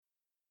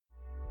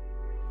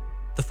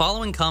The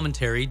following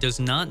commentary does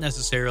not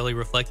necessarily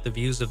reflect the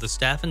views of the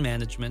staff and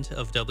management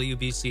of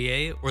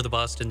WBCA or the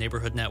Boston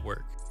Neighborhood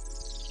Network.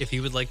 If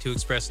you would like to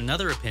express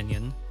another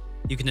opinion,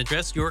 you can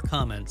address your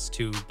comments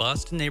to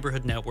Boston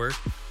Neighborhood Network,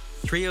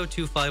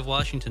 3025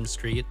 Washington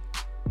Street,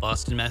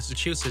 Boston,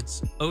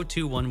 Massachusetts,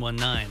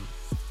 02119.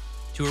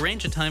 To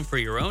arrange a time for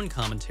your own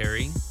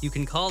commentary, you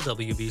can call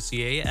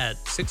WBCA at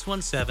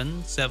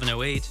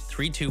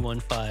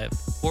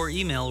 617-708-3215 or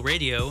email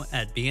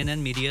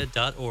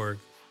radio@bnnmedia.org.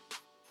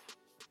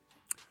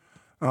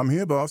 I'm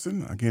here,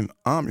 Boston. Again,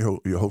 I'm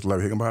your host,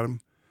 Larry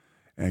Higginbottom,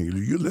 and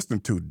you're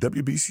listening to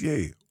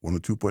WBCA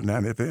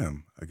 102.9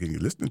 FM. Again, you're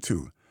listening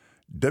to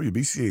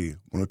WBCA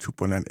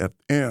 102.9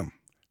 FM.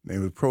 Name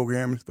of the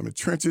program is From the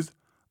Trenches,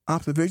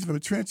 Observation from the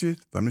Trenches,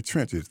 from the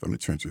Trenches, from the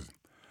Trenches.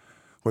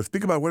 Well,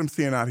 speak about what I'm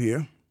seeing out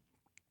here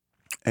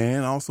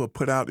and also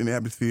put out in the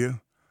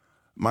atmosphere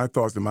my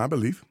thoughts and my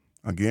belief.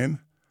 Again,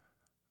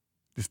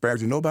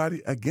 disparaging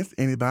nobody against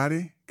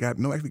anybody, got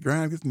no extra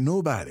ground against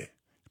nobody.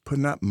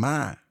 Putting out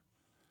my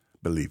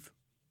belief,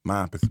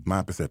 my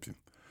perception.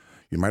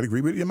 You might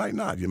agree with it, you might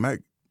not. You might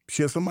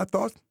share some of my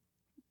thoughts,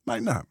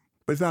 might not.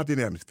 But it's out there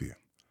in the atmosphere.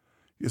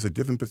 It's a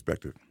different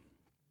perspective.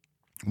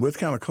 Well, it's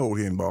kind of cold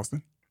here in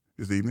Boston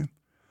this evening.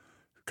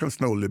 Kind of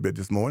snowed a little bit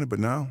this morning, but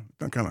now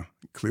I'm kind of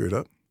clear it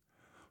up.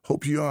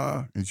 Hope you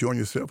are enjoying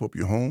yourself. Hope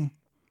you're home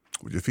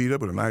with your feet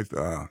up with a nice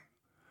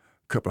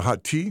cup of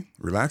hot tea,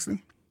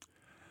 relaxing.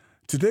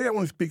 Today I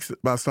want to speak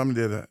about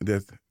something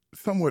that's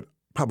somewhat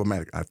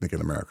problematic, I think,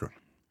 in America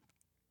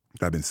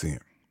that I've been seeing.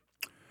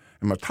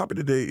 And my topic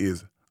today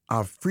is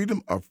our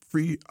freedom of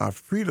speech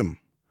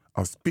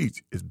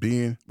is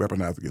being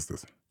weaponized against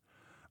us.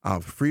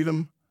 Our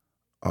freedom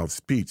of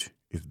speech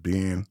is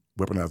being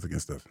weaponized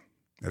against us.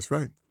 That's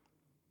right.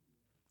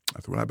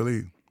 That's what I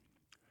believe.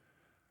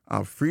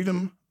 Our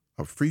freedom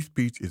of free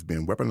speech is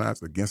being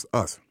weaponized against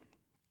us.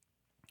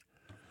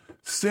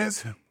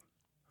 Since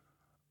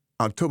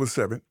October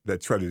 7th,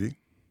 that tragedy,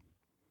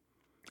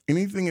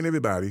 anything and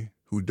everybody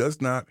who does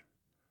not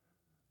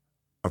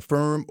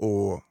affirm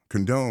or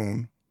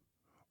condone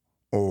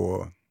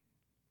or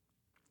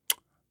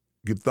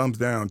give thumbs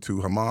down to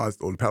Hamas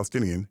or the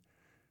Palestinian,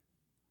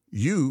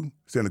 you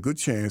stand a good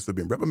chance of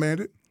being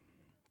reprimanded.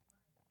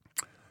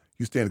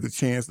 You stand a good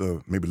chance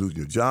of maybe losing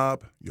your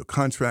job, your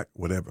contract,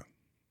 whatever.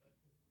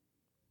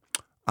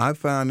 I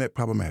find that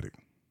problematic.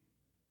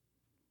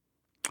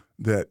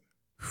 That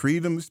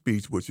freedom of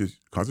speech, which is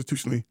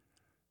constitutionally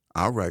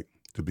our right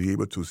to be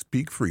able to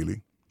speak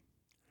freely,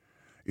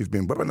 is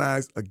being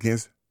weaponized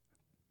against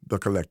the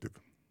collective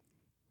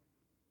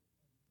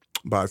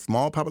by a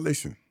small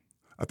population.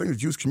 I think the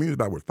Jewish community is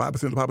about,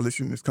 5% of the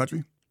population in this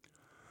country?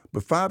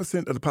 But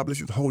 5% of the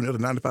population is holding the other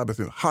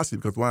 95% hostage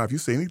because why? If you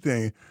say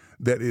anything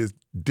that is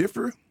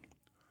different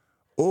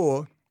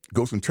or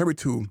goes contrary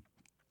to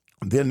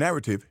their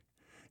narrative,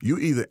 you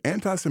either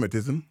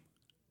anti-Semitism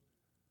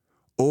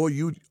or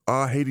you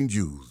are hating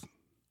Jews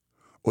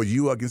or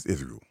you are against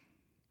Israel.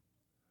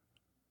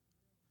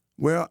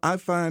 Well, I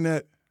find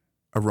that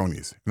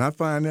erroneous and I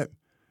find that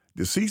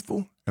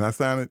deceitful and I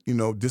find it,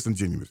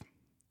 disingenuous.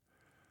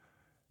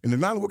 In the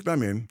line of work that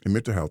I'm in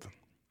mental health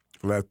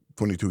for the last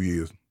 22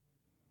 years,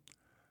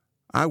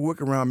 I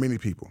work around many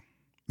people,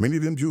 many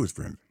of them Jewish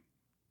friends.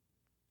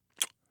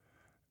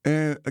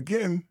 And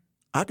again,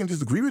 I can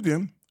disagree with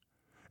them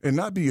and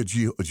not be a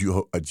Jew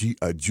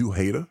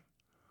hater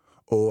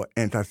or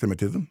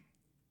anti-Semitism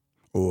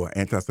or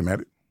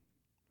anti-Semitic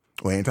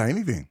or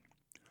anti-anything.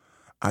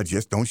 I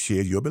just don't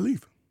share your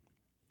belief.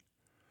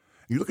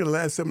 You look at the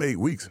last 7 to 8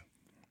 weeks,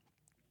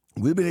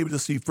 we've been able to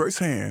see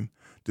firsthand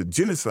the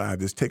genocide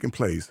that's taking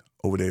place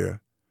over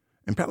there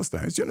in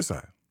Palestine. It's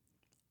genocide.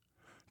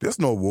 There's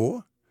no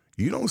war.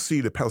 You don't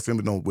see the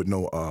Palestinians with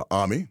no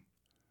army.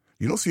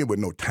 You don't see them with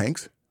no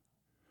tanks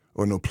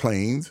or no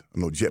planes, or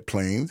no jet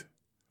planes,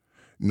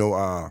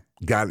 no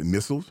guided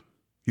missiles.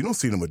 You don't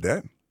see them with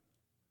that.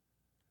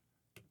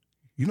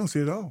 You don't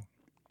see it at all.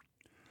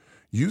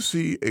 You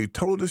see a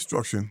total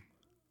destruction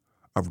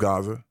of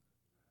Gaza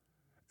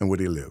and where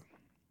they live.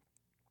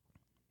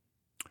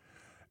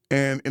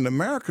 And in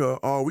America,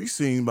 all we've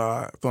seen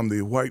from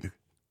the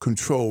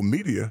white-controlled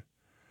media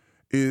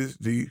is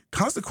the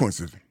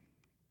consequences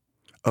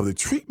of the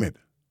treatment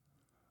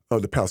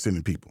of the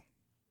Palestinian people.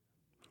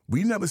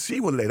 We never see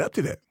what led up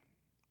to that.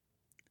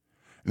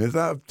 And as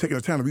I've taken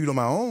the time to read on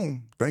my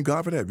own, thank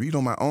God for that, read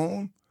on my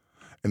own,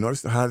 and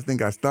notice how the thing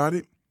got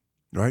started,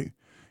 right?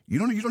 You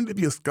don't need to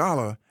be a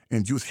scholar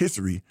in Jewish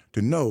history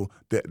to know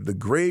that the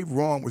grave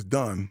wrong was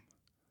done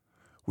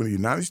when the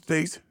United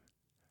States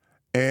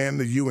and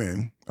the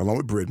UN, along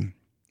with Britain,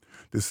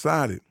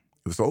 decided it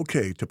was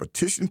okay to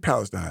petition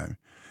Palestine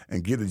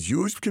and give the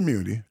Jewish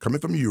community coming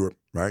from Europe,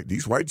 right,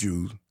 these white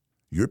Jews,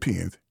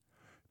 Europeans,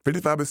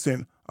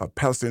 55% of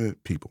Palestinian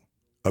people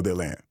of their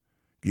land.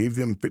 Gave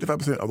them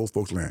 55% of those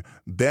folks' land.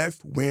 That's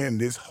when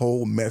this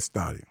whole mess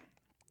started.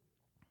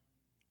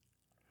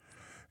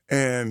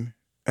 And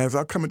as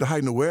I come into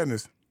heightened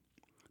awareness,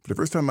 for the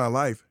first time in my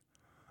life,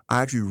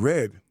 I actually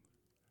read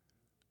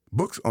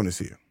books on this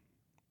here.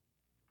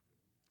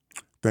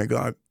 Thank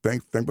God,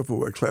 thankful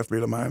for a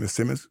classmate of mine at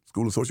Simmons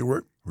School of Social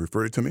Work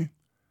referred it to me, and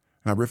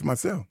I read for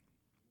myself.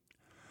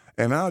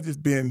 And I've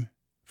just been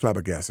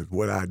flabbergasted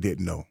what I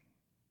didn't know.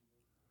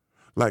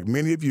 Like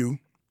many of you,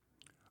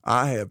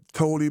 I have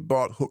totally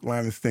bought hook,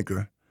 line, and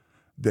sinker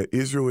that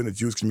Israel and the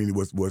Jewish community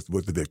was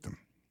the victim,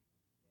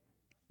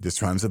 just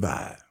trying to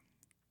survive.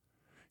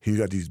 He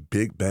got these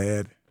big,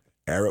 bad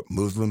Arab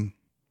Muslim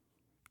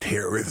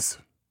terrorists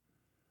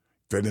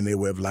threatening their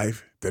way of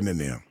life, threatening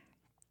them.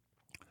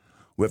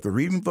 Well, after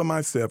reading for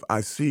myself,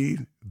 I see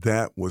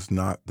that was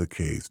not the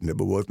case.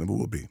 Never was, never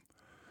will be.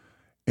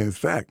 In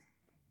fact,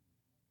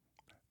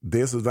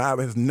 their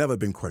survival has never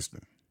been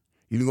questioned.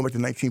 Even going back to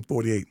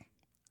 1948.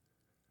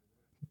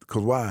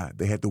 Because why?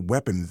 They had the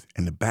weapons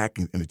and the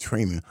backing and the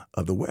training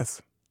of the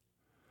West.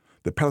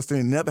 The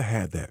Palestinians never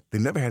had that. They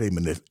never had a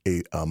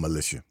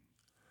militia.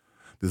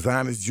 The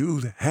Zionist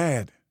Jews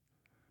had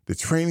the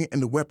training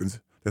and the weapons.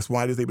 That's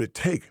why they was able to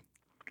take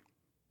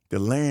the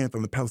land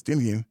from the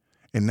Palestinians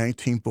in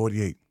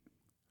 1948.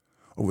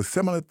 Over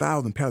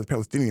 700,000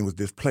 Palestinians was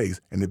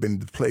displaced, and they've been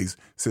displaced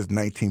since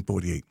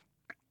 1948.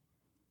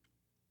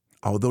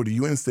 Although the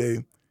UN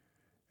say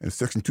in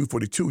Section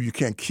 242 you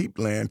can't keep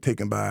land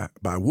taken by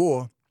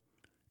war,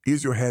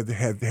 Israel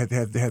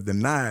has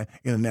denied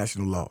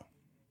international law.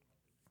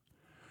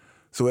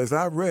 So as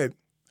I read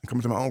and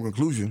come to my own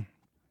conclusion,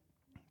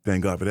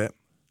 thank God for that,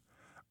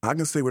 I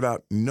can say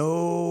without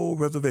no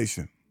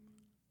reservation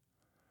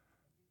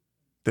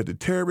that the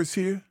terrorists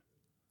here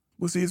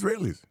was the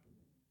Israelis,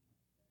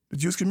 the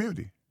Jewish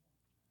community.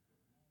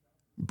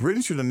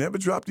 Britain should have never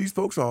dropped these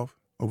folks off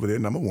over there,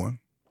 number one.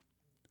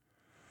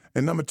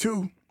 And number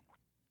two,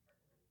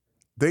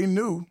 they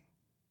knew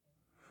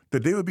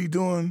that they would be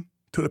doing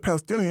to the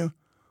Palestinians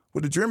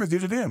what the Germans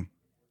did to them,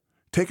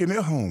 taking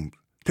their homes,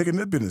 taking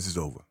their businesses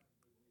over.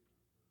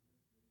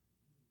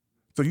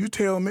 So you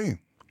tell me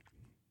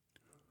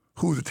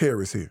who's the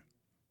terrorist here?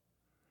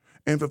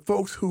 And for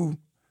folks who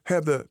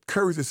have the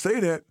courage to say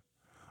that,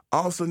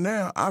 also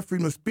now our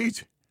freedom of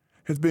speech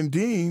has been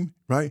deemed,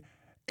 right,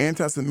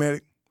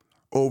 anti-Semitic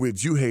or we're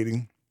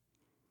Jew-hating,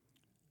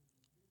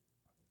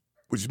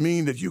 which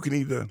means that you can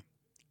either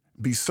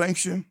be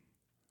sanctioned,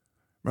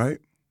 right,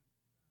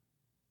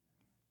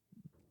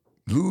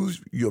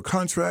 lose your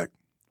contract,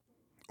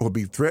 or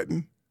be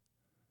threatened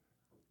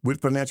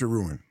with financial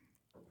ruin.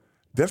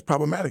 That's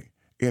problematic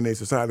in a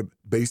society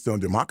based on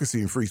democracy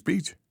and free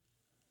speech.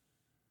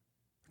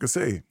 Like I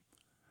say,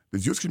 the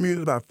Jewish community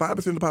is about 5%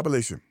 of the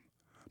population,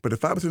 but the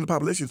 5% of the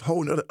population is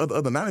holding the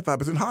other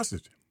 95%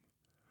 hostage.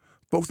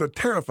 Folks are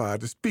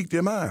terrified to speak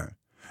their mind.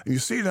 And you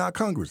see it in our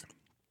Congress.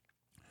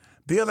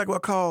 They're like what I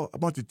call a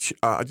bunch of,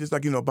 just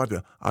like, about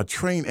the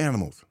trained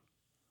animals.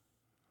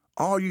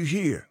 All you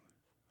hear,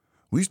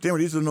 we stand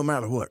with Israel no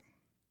matter what.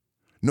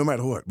 No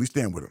matter what, we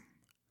stand with them.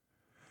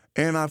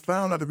 And I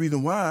found out the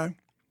reason why,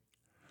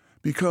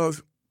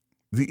 because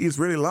the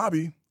Israeli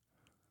lobby,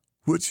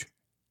 which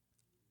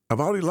of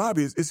all the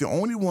lobbies, it's the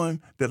only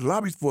one that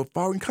lobbies for a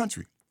foreign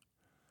country.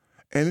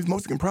 And it's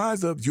mostly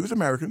comprised of Jewish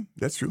American,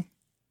 that's true.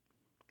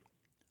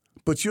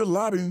 But you're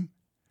lobbying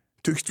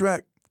to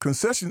extract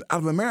concessions out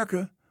of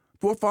America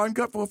for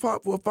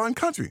a foreign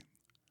country.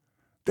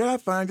 That I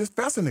find just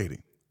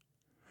fascinating.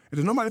 And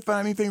there's nobody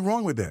find anything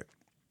wrong with that.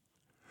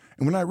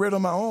 And when I read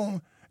on my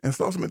own and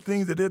saw some of the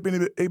things that they've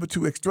been able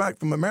to extract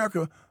from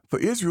America for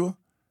Israel,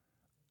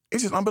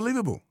 it's just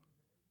unbelievable.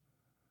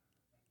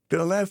 That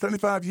in the last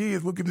 75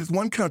 years, we'll give this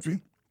one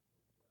country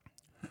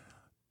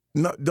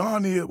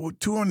darn near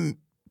 $280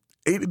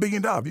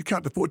 billion. If you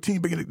count the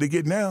 $14 billion they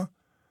get now,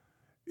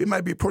 it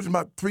might be approaching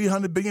about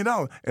 $300 billion.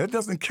 And that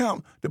doesn't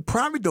count the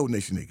private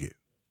donation they get.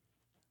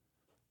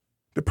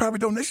 The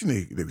private donation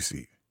they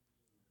receive.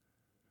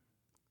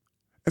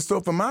 And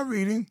so from my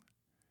reading,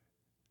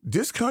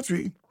 this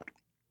country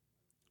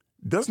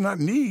does not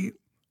need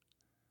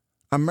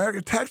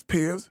American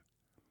taxpayers'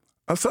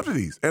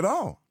 subsidies at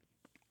all.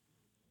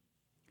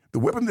 The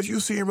weapons that you're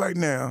seeing right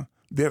now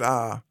that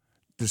are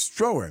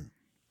destroying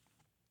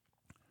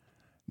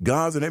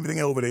Gaza and everything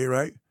over there,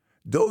 right?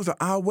 Those are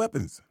our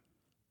weapons.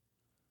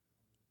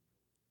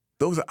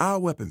 Those are our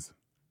weapons.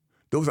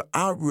 Those are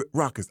our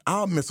rockets,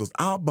 our missiles,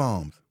 our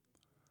bombs.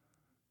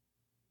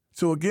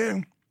 So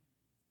again,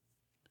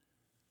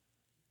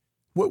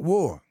 what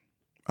war?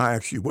 I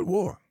ask you, what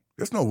war?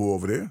 There's no war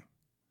over there.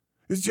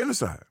 It's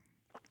genocide.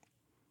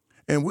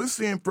 And we're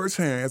seeing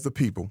firsthand as a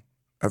people,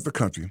 as a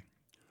country,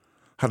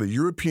 how the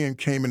European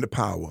came into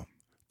power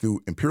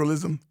through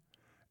imperialism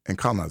and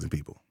colonizing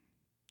people.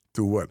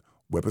 Through what?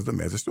 Weapons of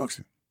mass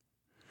destruction.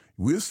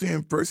 We're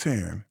seeing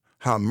firsthand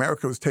how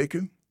America was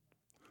taken,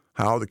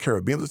 how the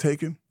Caribbean was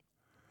taken,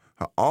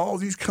 how all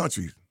these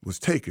countries was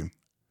taken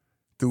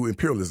through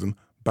imperialism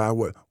by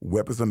what?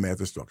 Weapons of mass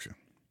destruction.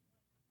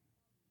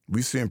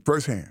 We're seeing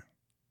firsthand.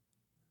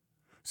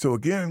 So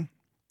again,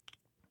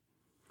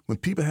 when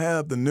people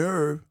have the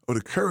nerve or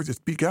the courage to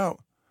speak out,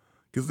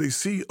 because they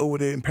see over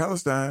there in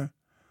Palestine,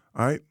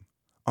 all right,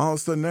 all of a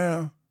sudden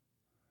now,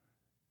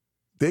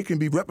 they can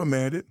be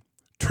reprimanded,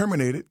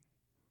 terminated,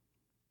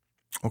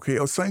 okay,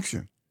 or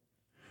sanctioned.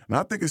 And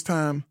I think it's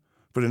time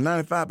for the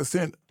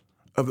 95%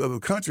 of the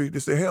country to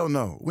say, hell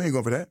no, we ain't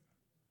going for that.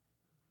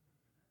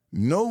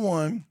 No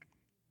one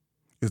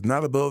is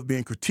not above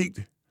being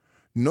critiqued.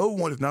 No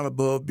one is not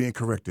above being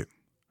corrected.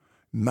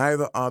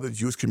 Neither are the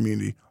Jewish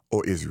community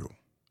or Israel.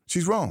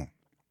 She's wrong,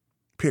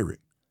 period.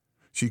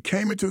 She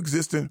came into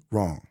existence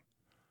wrong.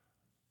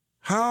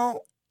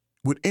 How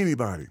would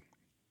anybody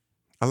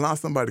allow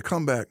somebody to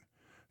come back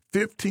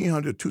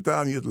 1,500,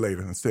 2,000 years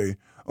later and say,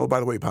 oh, by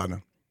the way,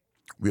 partner,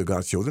 we are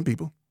God's chosen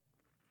people.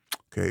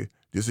 Okay,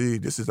 this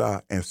is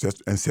our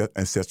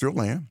ancestral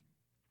land.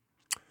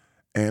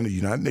 And the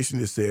United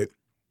Nations has said,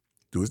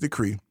 through its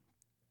decree,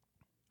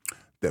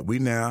 that we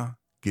now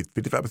get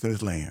 55% of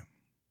this land.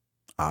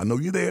 I know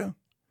you're there.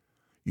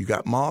 You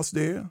got mosques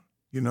there,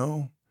 you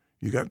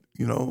got,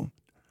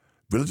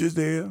 villages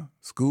there,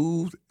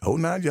 schools, whole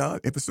 9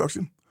 yards,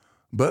 infrastructure.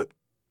 But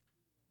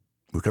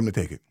we're coming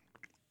to take it.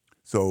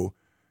 So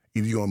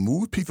either you're going to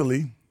move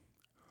peacefully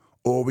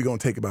or we're going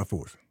to take it by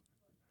force.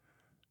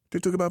 They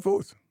took it by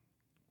force.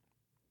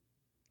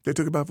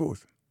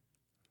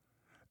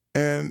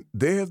 And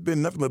there has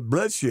been nothing but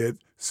bloodshed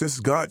since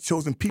God's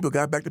chosen people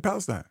got back to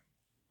Palestine.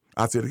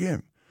 I'll say it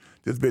again.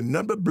 There's been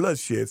nothing but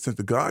bloodshed since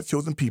the God's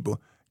chosen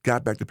people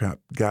got back to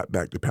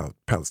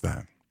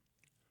Palestine.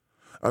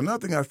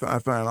 Another thing I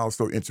find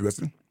also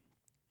interesting,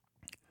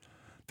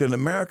 that in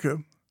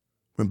America,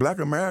 when black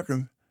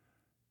Americans,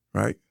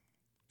 right,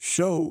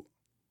 show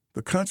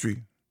the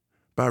country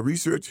by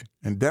research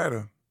and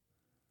data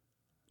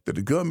that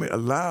the government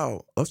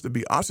allowed us to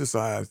be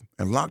ostracized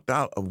and locked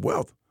out of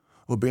wealth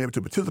or being able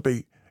to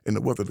participate in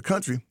the wealth of the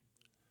country,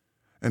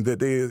 and that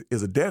there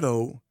is a debt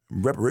owed,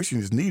 reparation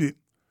is needed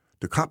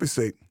to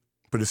compensate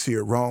for this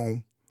here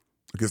wrong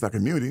against our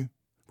community,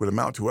 would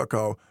amount to what I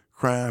call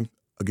crime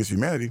against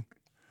humanity.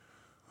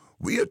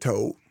 We are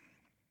told,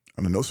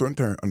 under no uncertain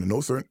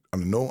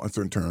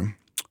term,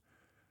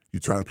 you're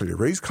trying to play the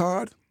race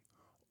card,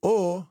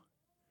 or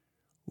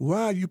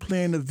why are you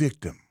playing the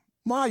victim?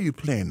 Why are you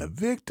playing the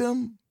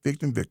victim?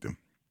 Victim.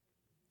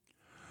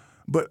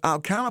 But our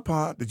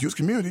counterpart, the Jewish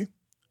community,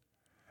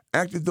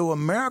 acted as though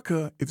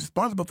America is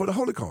responsible for the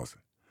Holocaust.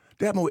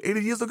 That happened over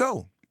 80 years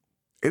ago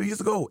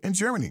in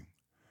Germany.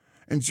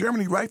 And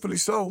Germany, rightfully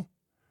so,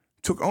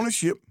 took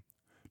ownership,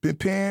 been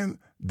paying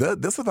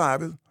the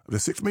survivors, the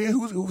 6 million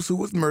who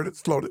was murdered,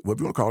 slaughtered,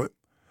 whatever you want to call it,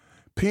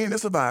 paying the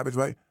survivors,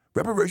 right,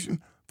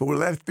 reparation for the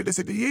last 50,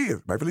 60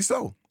 years, rightfully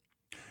so.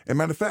 And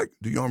matter of fact,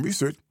 do your own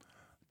research,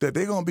 that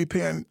they're going to be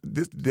paying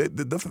the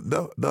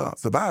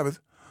survivors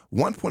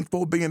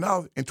 $1.4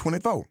 billion in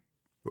 24.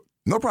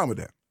 No problem with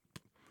that.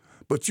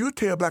 But you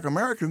tell black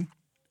Americans,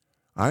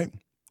 right,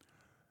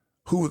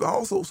 who was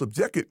also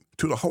subjected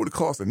to the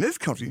Holocaust in this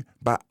country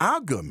by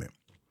our government,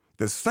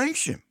 that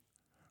sanctioned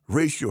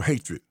racial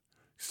hatred,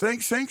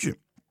 sanctioned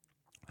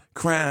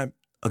crime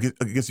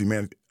against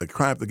humanity,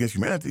 crimes against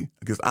humanity,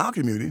 against our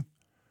community,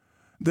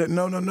 that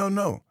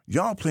no,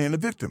 y'all playing the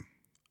victim.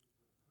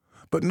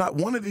 But not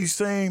one of these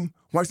same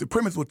white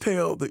supremacists will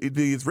tell the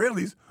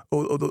Israelis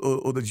or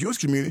the Jewish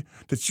community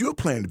that you're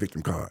playing the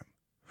victim card.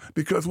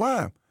 Because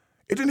why?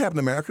 It didn't happen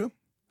in America.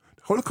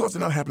 The Holocaust did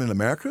not happen in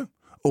America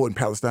or in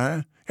Palestine.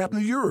 It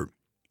happened in Europe.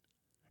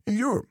 In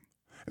Europe.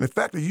 And the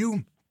fact that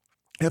you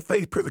have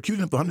faced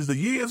persecution for hundreds of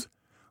years,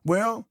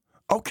 well,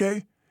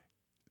 okay,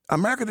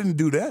 America didn't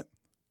do that.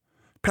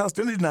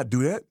 Palestinians did not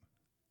do that.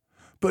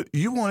 But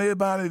you want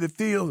everybody to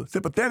feel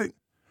sympathetic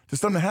to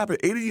something that happened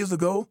 80 years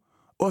ago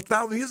or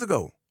 1,000 years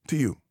ago to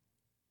you.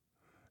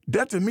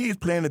 That to me is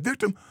playing the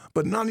victim,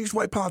 but none of these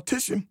white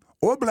politicians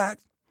or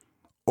blacks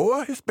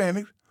or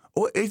Hispanics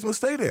or Asians will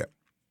stay there.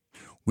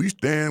 We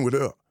stand with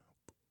her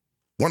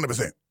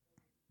 100%.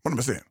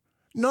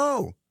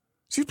 No,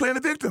 she's playing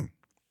the victim.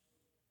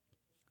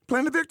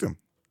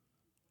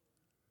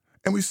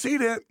 And we see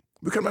that,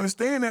 we come to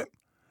understand that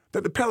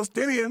the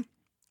Palestinians,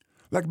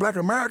 like black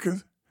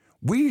Americans,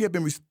 we have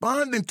been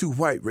responding to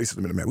white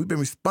racism in America. We've been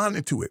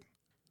responding to it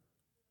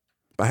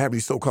by having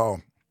these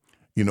so-called,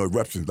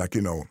 eruptions, like,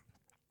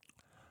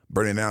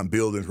 burning down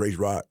buildings,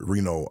 riots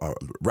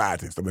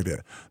and stuff like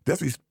that.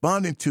 That's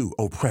responding to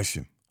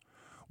oppression.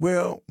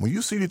 Well, when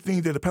you see the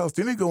things that the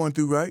Palestinians going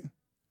through, right,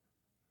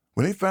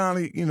 when they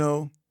finally,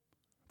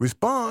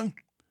 respond,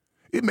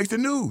 it makes the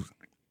news.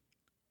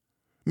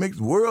 Makes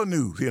world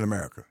news here in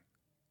America.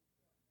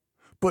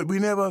 But we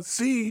never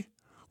see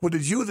what the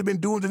Jews have been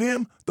doing to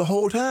them the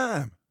whole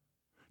time,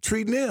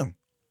 treating them.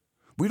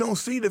 We don't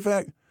see the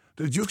fact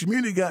that the Jewish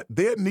community got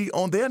their knee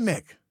on their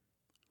neck.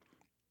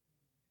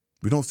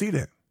 We don't see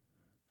that.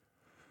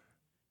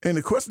 And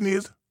the question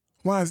is,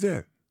 why is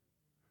that?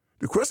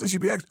 The question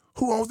should be asked,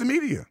 who owns the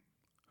media?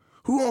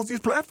 Who owns these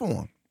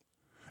platforms?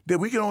 That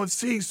we can only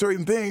see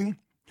certain things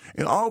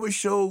and always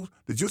show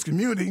the Jewish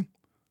community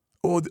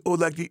or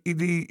like the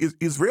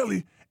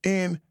Israeli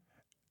in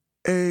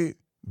a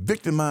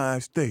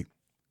victimized state,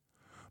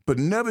 but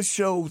never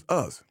shows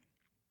us,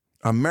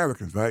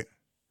 Americans, right,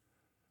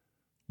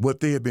 what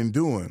they have been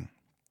doing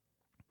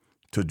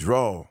to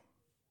draw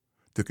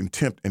the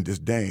contempt and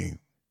disdain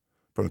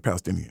from the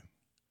Palestinians.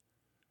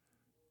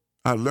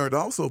 I learned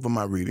also from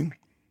my reading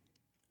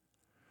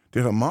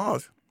that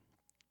Hamas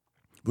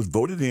was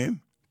voted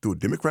in through a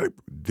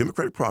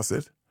democratic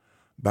process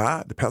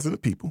by the Palestinian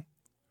people.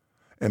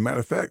 And matter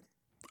of fact,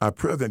 our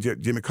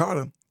president, Jimmy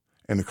Carter,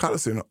 and the Carter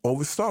Center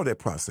oversaw that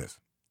process.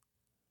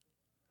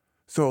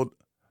 So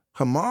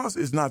Hamas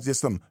is not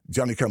just some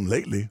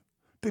Johnny-come-lately.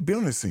 They've been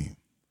on the scene.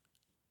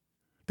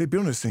 They've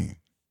been on the scene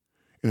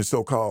in the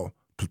so-called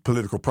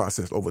political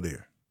process over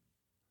there.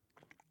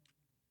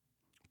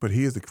 But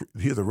here's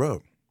the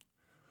rub.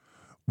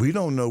 We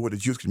don't know what the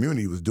Jewish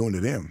community was doing to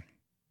them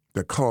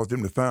that caused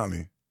them to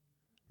finally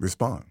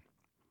respond.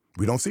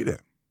 We don't see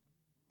that.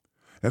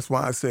 That's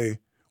why I say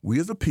we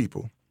as a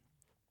people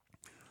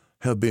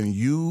have been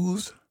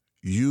used.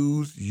 We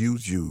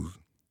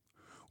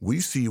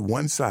see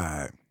one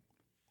side,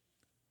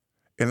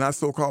 and our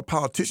so-called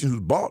politicians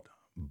who bought.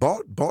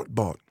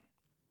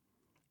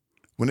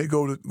 When they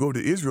go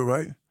to Israel,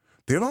 right?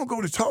 They don't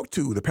go to talk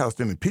to the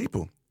Palestinian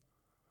people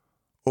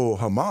or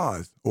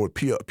Hamas or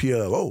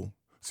PLO.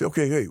 Say,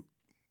 okay,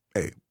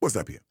 hey, what's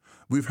up here?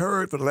 We've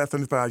heard for the last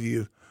 75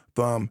 years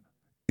from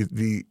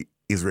the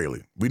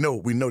Israeli. We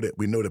know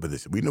their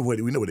position. We know where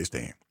they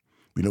stand.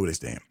 We know where they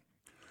stand.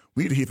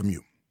 We need to hear from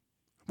you.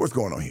 What's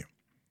going on here?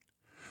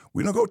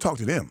 We don't go talk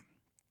to them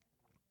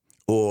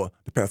or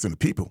the Palestinian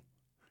people.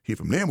 Hear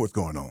from them what's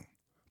going on,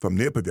 from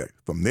their perspective,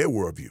 from their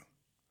worldview,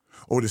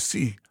 or to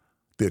see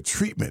their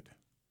treatment,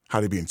 how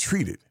they're being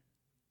treated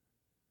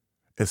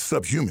as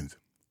subhumans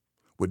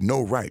with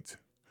no rights,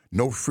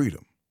 no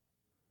freedom,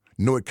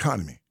 no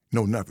economy,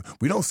 no nothing.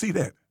 We don't see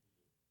that.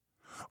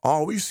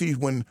 All we see is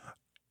when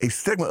a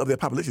segment of their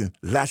population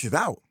lashes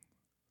out,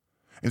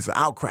 and it's an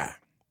outcry.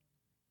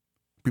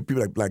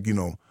 People like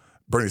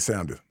Bernie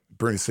Sanders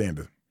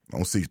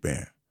on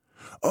C-SPAN.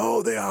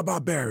 Oh, they are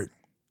barbaric.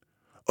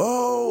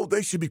 Oh,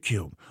 they should be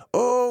killed.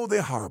 Oh,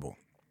 they're horrible.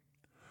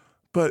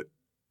 But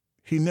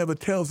he never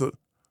tells us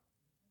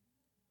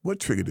what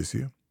triggered this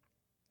here.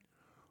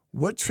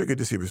 What triggered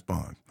this here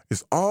response?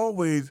 It's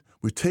always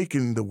we're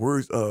taking the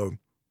words of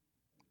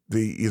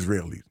the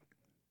Israelis.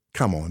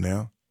 Come on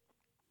now.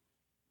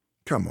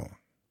 Come on.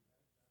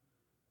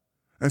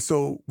 And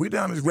so we're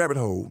down this rabbit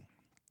hole,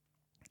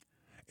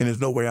 and there's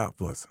no way out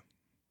for us.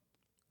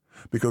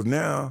 Because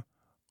now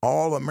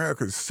all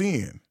America is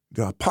seeing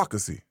the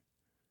hypocrisy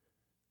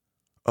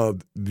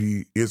of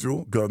the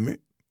Israel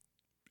government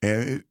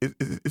and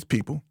its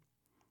people.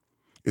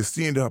 Is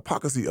seeing the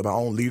hypocrisy of our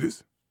own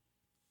leaders.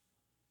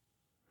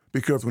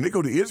 Because when they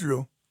go to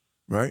Israel,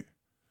 right,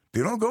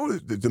 they don't go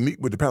to meet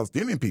with the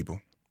Palestinian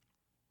people.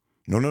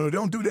 No, they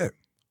don't do that.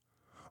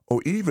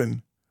 Or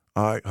even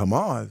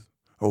Hamas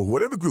or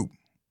whatever group,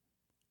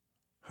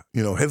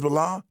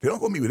 Hezbollah, they don't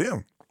go meet with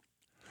them.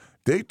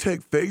 They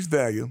take face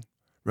value,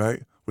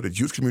 right, what the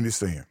Jewish community is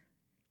saying.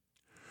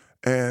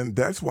 And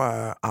that's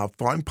why our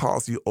foreign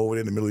policy over there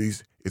in the Middle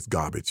East is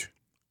garbage.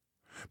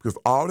 Because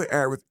all the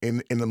Arabs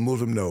in the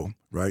Muslim know,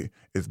 right,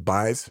 it's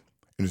biased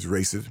and it's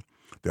racist.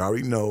 They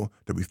already know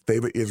that we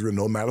favor Israel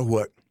no matter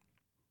what.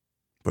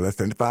 For the last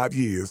 75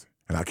 years,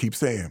 and I keep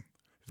saying,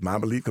 it's my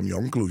belief, come to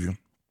your conclusion.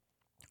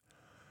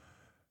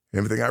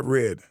 Everything I've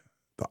read,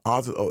 the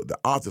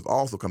authors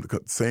also come to the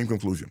same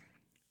conclusion.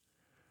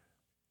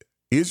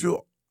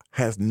 Israel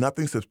has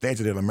nothing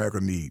substantial that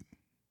America needs.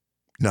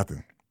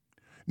 Nothing.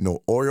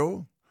 No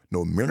oil,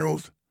 no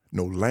minerals,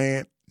 no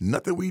land,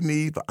 nothing we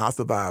need for our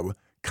survival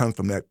comes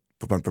from that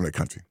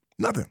country.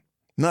 Nothing.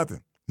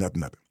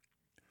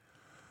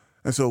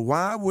 And so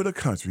why would a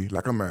country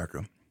like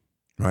America,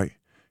 right,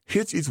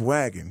 hitch its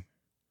wagon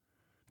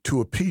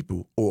to a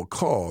people or a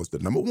cause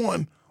that, number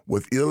one,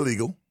 was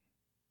illegal?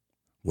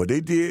 What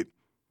they did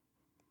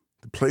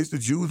to place the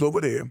Jews over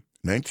there,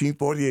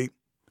 1948,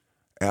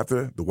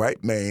 after the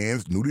white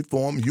man's newly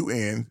formed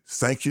UN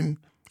sanctioned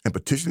and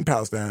petitioned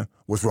Palestine,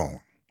 was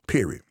wrong.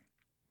 Period.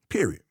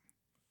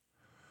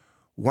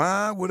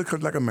 Why would a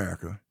country like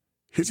America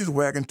hitch its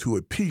wagon to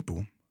a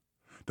people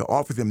that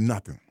offers them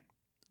nothing?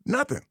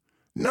 Nothing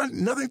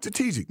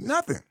strategic,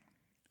 nothing.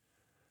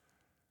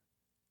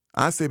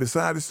 I say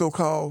beside the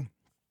so-called,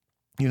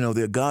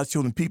 they're God's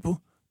chosen people,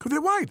 because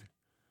they're white.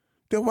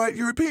 They're white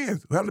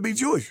Europeans who happen to be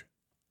Jewish.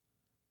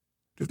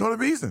 There's no other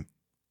reason,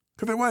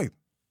 because they're white.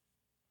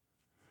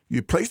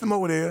 You place them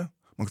over there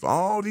amongst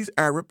all these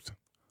Arabs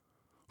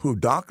who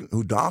dark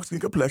skin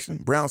complexion,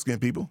 brown skin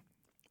people,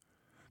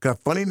 got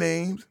funny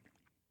names,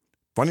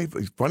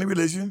 funny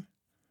religion,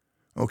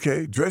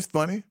 okay, dress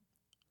funny,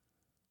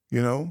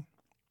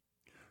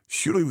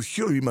 Surely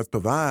we must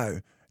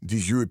provide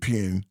these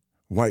European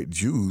white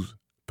Jews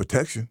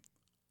protection.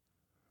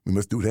 We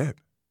must do that.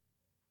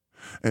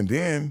 And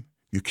then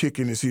you kick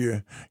in this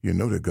here,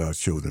 they're God's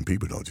chosen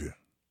people, don't you?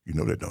 You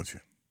know that, don't you?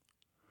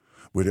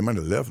 Well, they might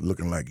have left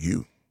looking like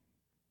you,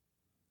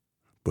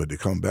 but they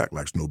come back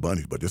like snow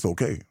bunnies, but it's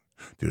okay.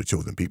 They're the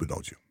chosen people,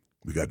 don't you?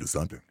 We got to do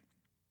something.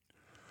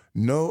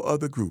 No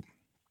other group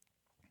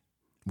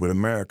would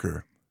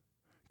America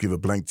give a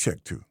blank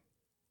check to.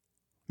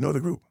 No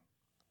other group.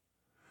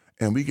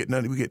 And we get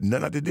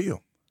none out the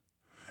deal.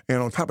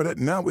 And on top of that,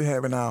 now we're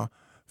having our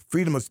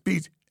freedom of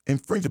speech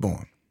infringed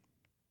upon.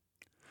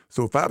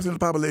 So 5% of the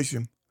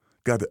population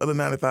got the other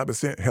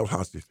 95% held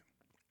hostage.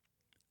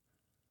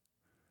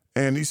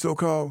 And these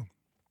so-called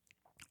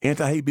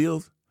anti-hate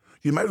bills,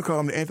 you might as well call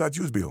them the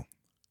anti-Jews bill.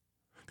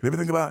 Because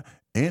everything about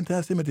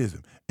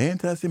anti-Semitism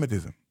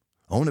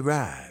on the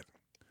rise.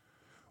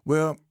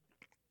 Well,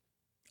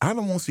 I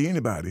don't want to see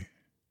anybody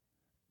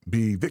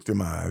be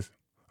victimized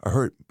or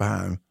hurt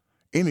behind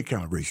any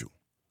kind of racial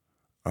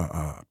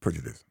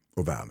prejudice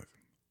or violence.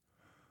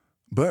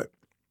 But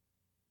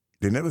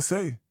they never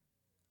say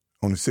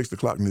on the 6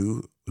 o'clock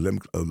news,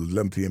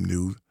 11 p.m.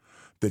 news,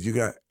 that you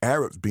got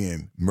Arabs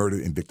being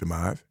murdered and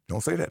victimized.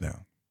 Don't say that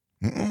now.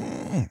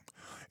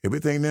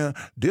 Everything now,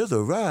 there's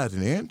a rise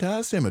in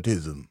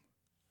anti-Semitism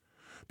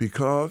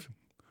because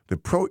the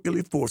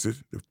pro-Israel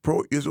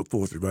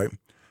forces, right,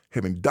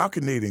 have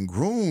indoctrinated and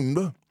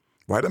groomed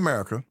white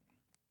America.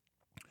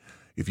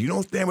 If you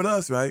don't stand with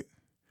us, right,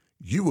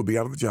 you will be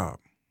out of a job.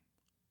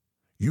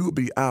 You will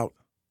be out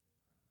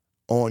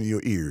on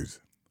your ears.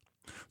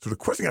 So the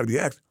question got to be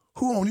asked,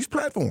 who on these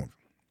platforms?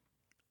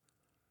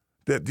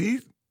 That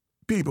these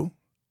people,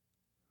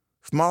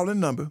 small in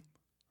number,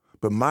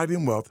 but mighty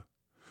in wealth,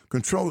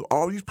 control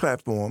all these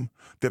platforms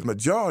that the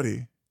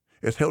majority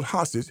is held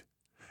hostage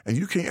and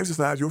you can't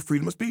exercise your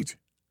freedom of speech.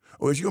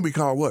 Or is you going to be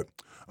called what?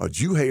 A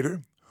Jew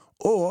hater?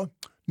 Or,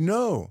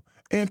 no,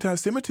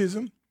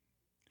 anti-Semitism?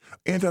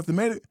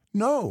 Anti-Semitic?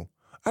 No,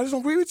 I just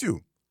don't agree with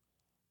you.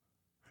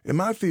 In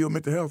my field,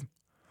 mental health,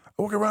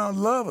 I walk around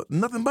love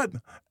nothing but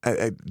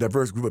a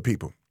diverse group of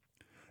people.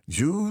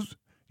 Jews,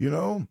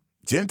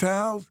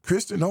 Gentiles,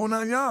 Christian, whole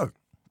nine yards.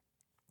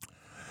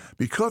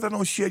 Because I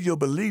don't share your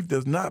belief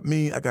does not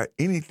mean I got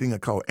anything I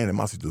call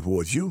animosity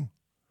towards you.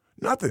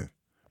 Nothing.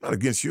 Not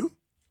against you.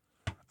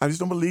 I just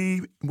don't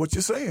believe what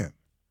you're saying.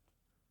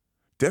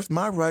 That's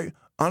my right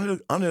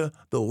under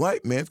the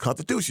white man's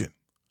constitution,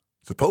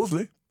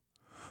 supposedly.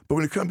 But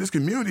when it comes to this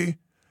community,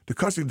 the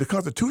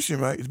Constitution,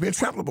 right, is being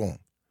trampled upon.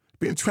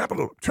 Being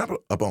trampled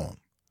upon.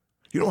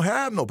 You don't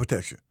have no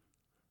protection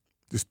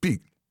to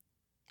speak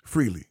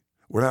freely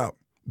without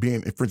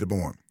being infringed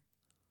upon.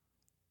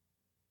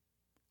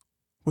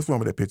 What's wrong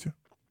with that picture?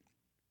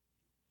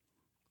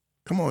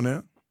 Come on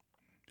now.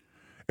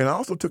 And I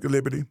also took the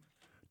liberty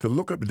to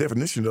look up the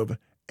definition of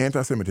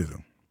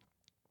anti-Semitism.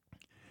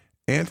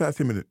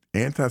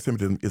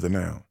 Anti-Semitism is a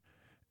noun.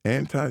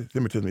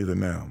 Anti-Semitism is a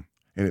noun.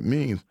 And it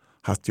means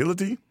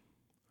hostility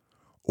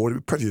or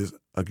prejudice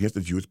against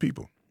the Jewish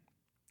people.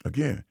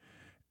 Again,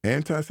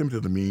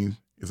 anti-Semitism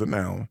is a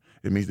noun.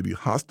 It means to be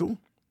hostile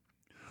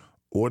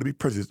or to be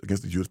prejudiced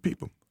against the Jewish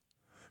people.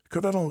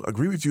 Because I don't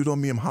agree with you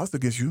don't mean I'm hostile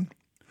against you.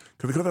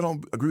 Because I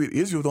don't agree with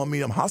Israel don't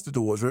mean I'm hostile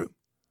towards her.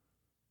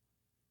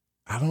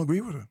 I don't agree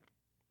with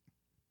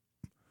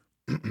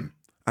her.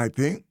 I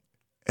think,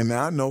 and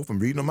now I know from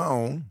reading on my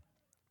own,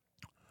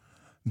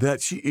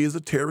 that she is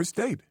a terrorist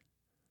state.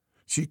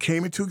 She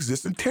came into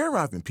existence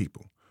terrorizing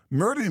people,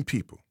 murdering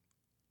people,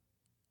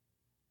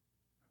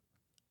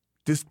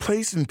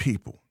 displacing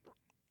people.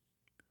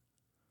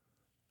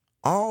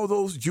 All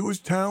those Jewish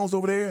towns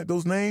over there,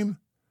 those names,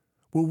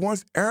 were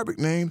once Arabic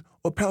names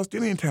or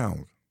Palestinian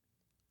towns.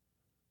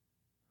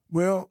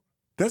 Well,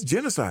 that's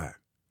genocide.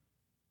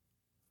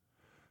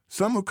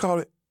 Some would call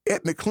it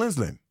ethnic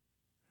cleansing.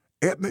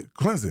 Ethnic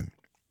cleansing.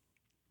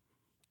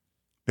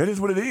 That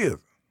is what it is.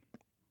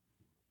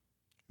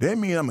 That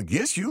means I'm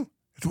against you.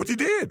 It's what you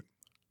did.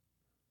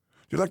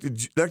 Just like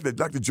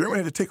the Germans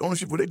had to take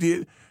ownership for what they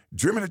did.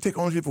 Germany had to take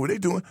ownership for what they're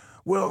doing.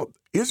 Well,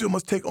 Israel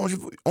must take ownership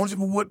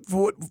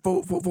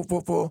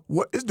for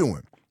what it's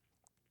doing.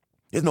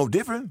 It's no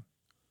different.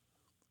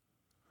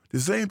 The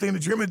same thing the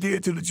Germans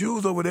did to the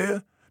Jews over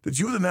there, the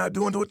Jews are now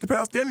doing to the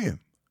Palestinians.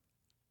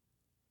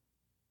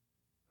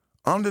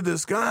 Under the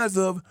disguise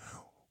of,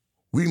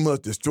 we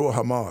must destroy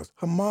Hamas.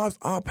 Hamas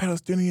are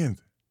Palestinians.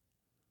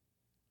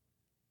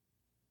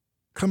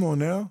 Come on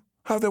now.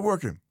 How's that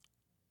working?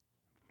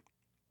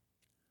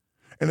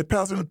 And the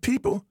Palestinian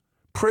people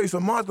praise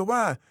Hamas, but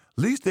why? At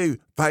least they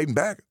fighting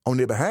back on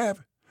their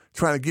behalf,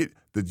 trying to get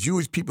the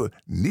Jewish people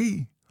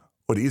knee,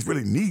 or the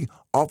Israeli knee,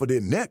 off of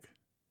their neck.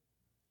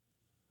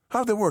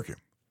 How's that working?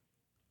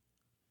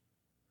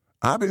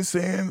 I've been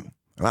saying,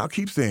 and I'll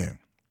keep saying,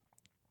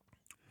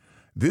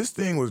 this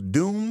thing was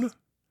doomed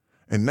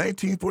in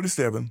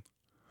 1947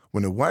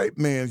 when the white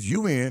man's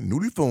UN,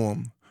 newly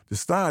formed,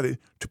 decided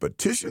to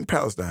petition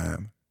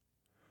Palestine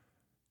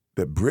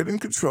that Britain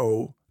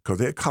controlled, because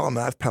they had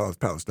colonized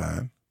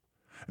Palestine,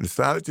 and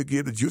decided to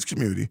give the Jewish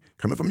community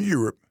coming from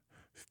Europe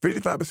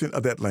 55%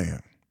 of that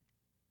land.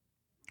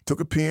 Took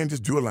a pen,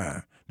 just drew a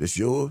line. That's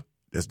yours,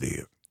 that's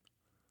theirs.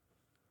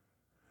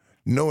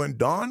 Knowing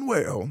darn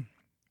well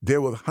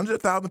there were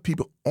 100,000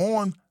 people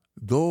on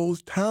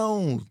those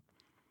towns.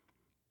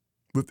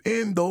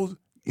 Within those,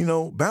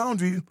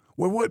 boundaries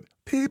were what?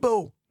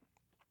 People.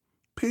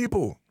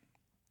 People.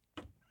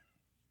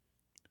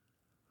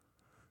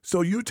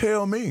 So you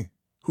tell me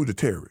who the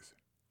terrorist.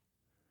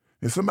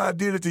 If somebody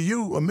did it to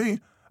you or me,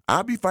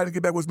 I'd be fighting to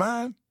get back what's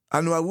mine. I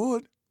knew I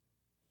would.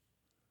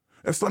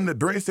 That's something that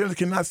Bernie Sanders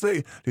cannot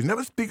say. They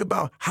never speak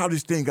about how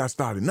this thing got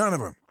started. None of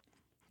them.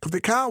 Because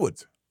they're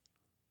cowards.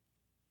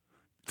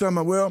 Talking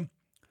about, well,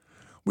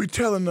 we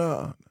telling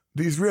the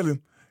Israelis,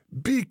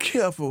 be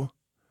careful,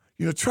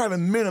 try to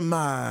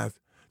minimize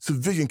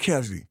civilian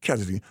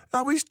casualty.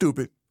 Are we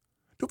stupid?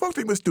 Do folks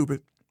think we're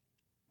stupid?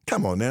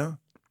 Come on now.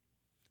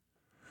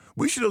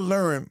 We should have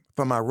learned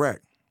from Iraq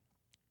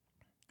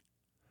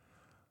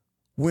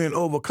when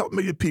over a couple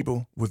million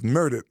people was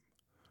murdered.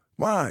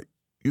 Why?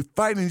 You're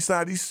fighting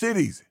inside these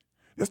cities.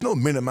 There's no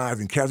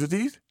minimizing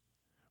casualties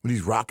with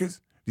these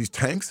rockets, these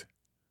tanks.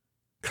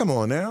 Come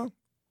on now.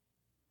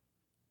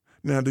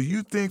 Now, do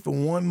you think for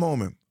one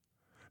moment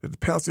that the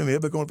Palestinians are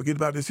ever going to forget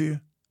about this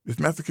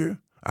massacre?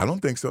 I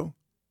don't think so.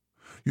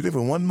 You think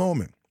for one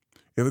moment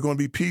ever going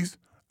to be peace?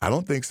 I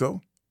don't think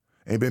so.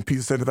 Ain't been peace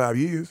in 75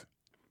 years.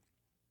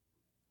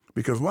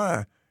 Because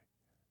why?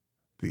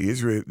 The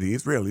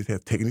Israelis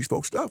have taken these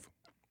folks' stuff.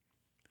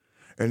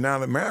 And now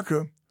in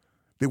America,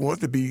 they want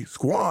us to be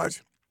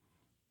squashed,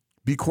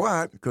 be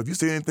quiet, because if you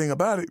say anything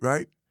about it,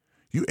 right,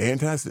 you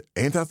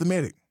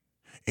anti-Semitic,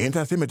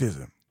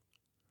 anti-Semitism.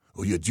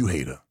 Or you're a Jew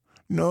hater.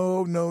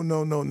 No.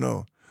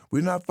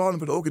 We're not falling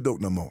for the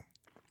okie-doke no more.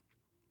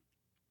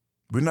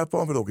 We're not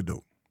falling for the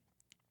okie-doke.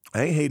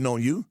 I ain't hating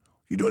on you.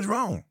 You're doing it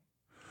wrong.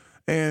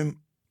 And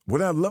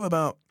what I love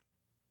about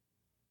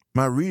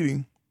my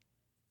reading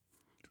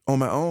on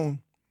my own,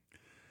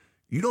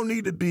 you don't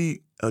need to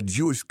be a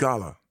Jewish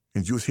scholar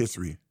in Jewish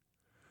history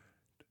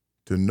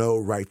to know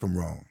right from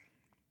wrong.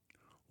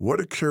 What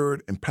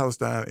occurred in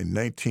Palestine in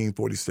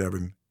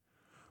 1947,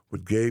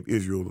 what gave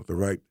Israel the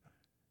right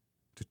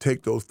to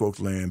take those folks'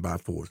 land by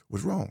force,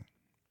 was wrong.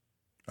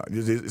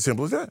 It's as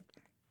simple as that.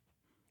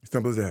 As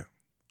simple as that.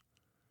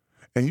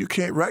 And you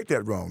can't right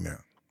that wrong now.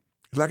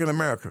 It's like in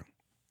America.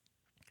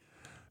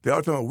 They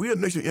all talking, we're a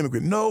nation of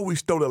immigrants. No, we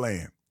stole the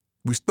land.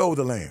 We stole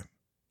the land.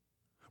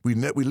 We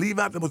leave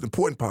out the most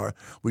important part.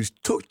 We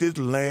took this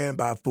land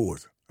by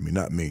force. I mean,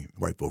 not me.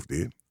 White folks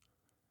did.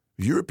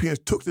 The Europeans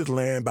took this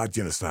land by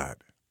genocide.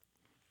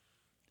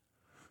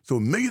 So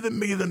millions and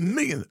millions and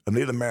millions of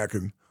Native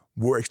Americans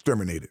were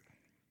exterminated.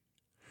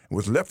 And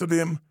what's left of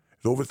them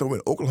is overthrown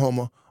in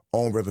Oklahoma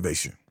on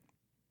reservation.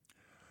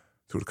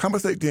 So to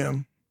compensate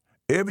them,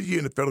 every year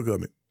in the federal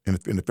government, in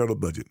the federal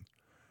budget,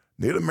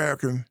 Native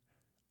Americans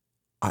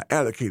are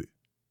allocated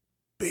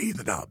billions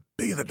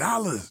of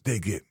dollars they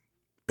get,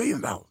 billions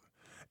of dollars,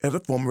 as a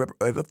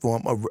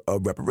form of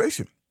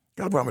reparation.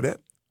 Got a problem with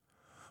that.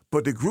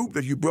 But the group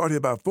that you brought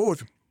here by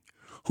force,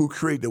 who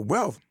create the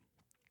wealth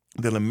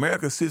that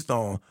America sits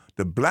on,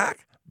 the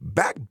black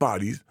back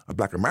bodies of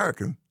black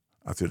Americans,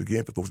 I said it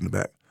again for folks in the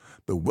back,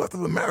 the wealth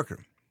of America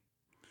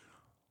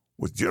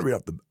was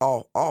generated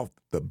off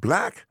the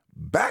black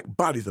back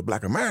bodies of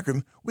black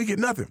Americans. We get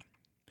nothing.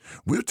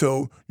 We're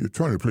told you're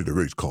trying to play the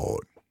race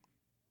card.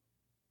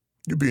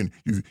 You're playing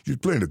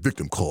the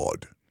victim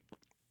card.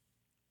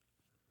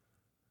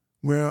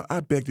 Well, I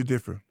beg to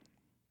differ.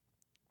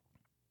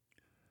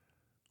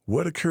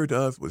 What occurred to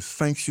us was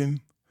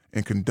sanctioned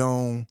and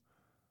condoned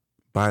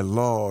by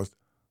laws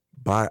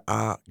by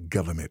our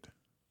government,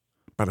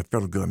 by the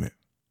federal government.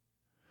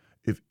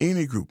 If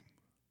any group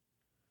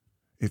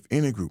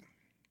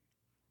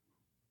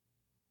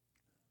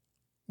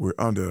were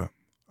under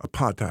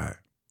apartheid,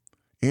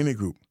 any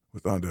group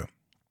was under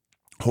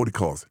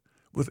Holocaust,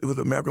 it was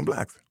American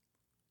blacks.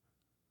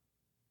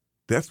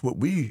 That's what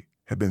we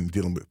have been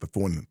dealing with for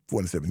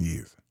 47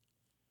 years.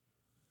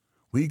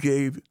 We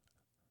gave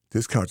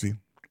this country,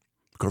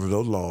 because of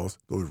those laws,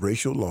 those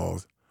racial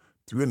laws,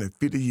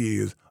 350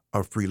 years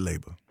of free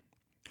labor.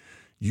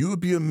 You would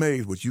be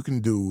amazed what you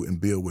can do and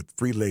build with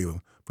free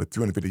labor for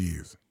 350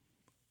 years.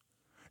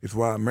 It's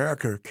why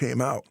America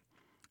came out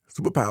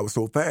superpower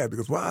so fast,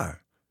 because why?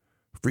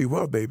 Free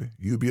wealth, baby.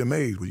 You'd be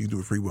amazed what you can do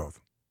with free wealth.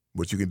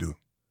 What you can do.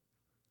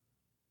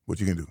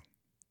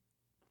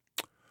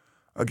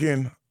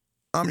 Again,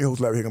 I'm your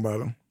host, Larry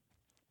Higginbottom.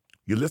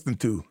 You're listening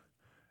to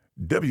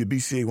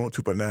WBCA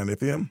 102.9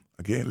 FM.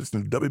 Again,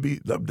 listen to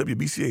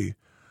WBCA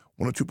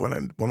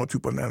 102.9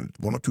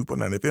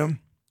 FM.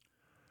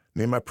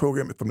 Name my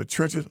program is From the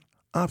Trenches.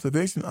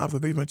 Observation from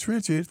the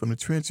trenches. When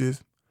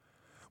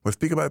I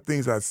speak about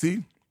things I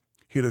see,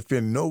 here to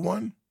offend no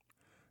one,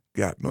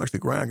 got no extra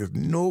ground, because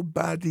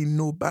nobody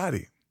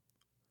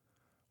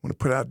want to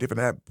put out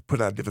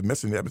different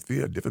message in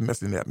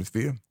the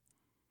atmosphere,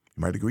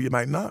 You might agree, you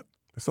might not.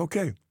 That's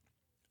okay.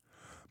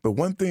 But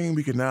one thing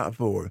we cannot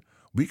afford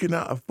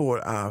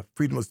our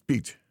freedom of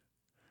speech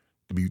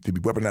to be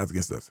weaponized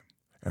against us.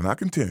 And I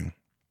contend,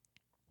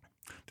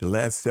 the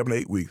last 7 or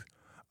 8 weeks,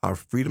 our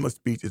freedom of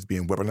speech is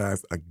being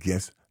weaponized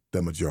against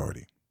the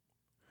majority.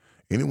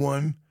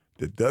 Anyone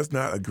that does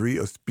not agree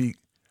or speak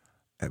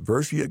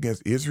adversely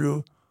against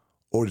Israel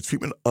or the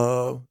treatment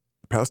of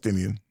the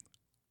Palestinians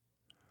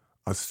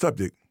are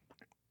subject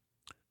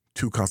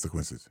to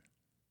consequences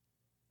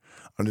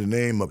under the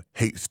name of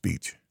hate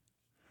speech.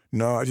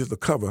 No, it's just a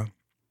cover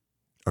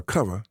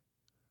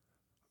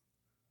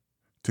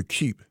to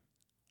keep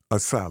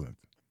us silent.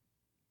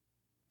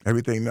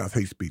 Everything now is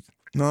hate speech.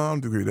 No, I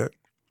don't agree with that.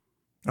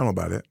 I don't know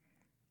about that.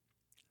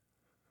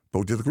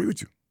 Folks disagree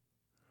with you.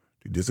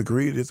 They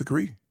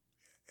disagree.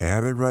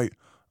 Have it right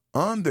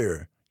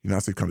under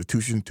United States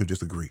Constitution to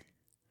disagree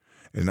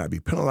and not be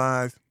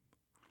penalized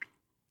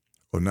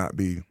or not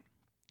be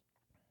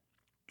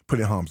put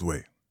in harm's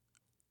way.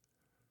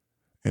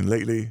 And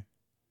lately, in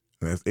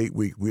the last 8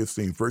 weeks, we have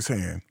seen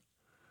firsthand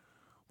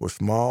what a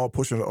small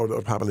portion of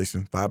the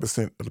population,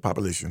 5% of the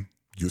population,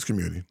 Jewish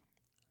community,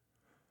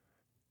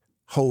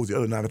 holds the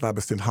other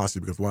 95%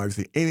 hostage because why? You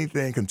say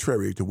anything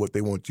contrary to what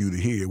they want you to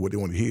hear, what they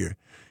want to hear,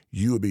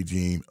 you will be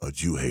deemed a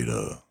Jew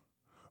hater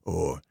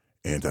or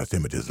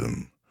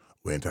anti-Semitism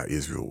or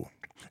anti-Israel.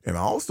 And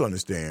I also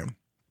understand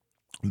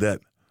that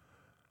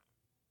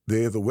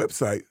there's a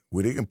website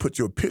where they can put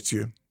your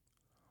picture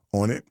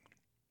on it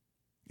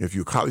if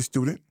you're a college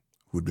student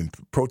who's been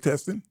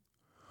protesting,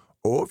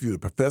 or if you're a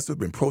professor who's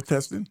been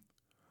protesting,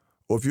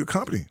 or if you're a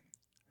company.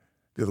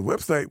 There's a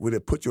website where they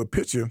put your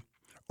picture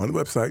on the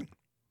website.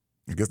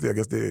 I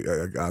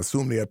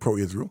assume they are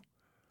pro-Israel,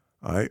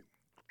 all right?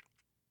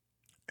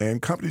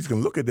 And companies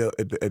can look at that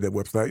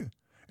website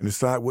and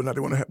decide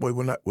whether or not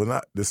will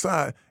not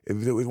decide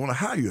if they want to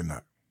hire you or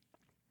not.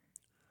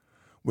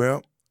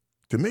 Well,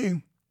 to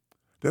me,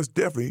 that's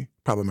definitely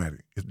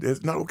problematic.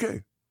 It's not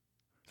okay.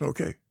 It's not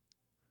okay.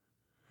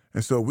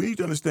 And so we need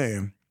to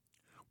understand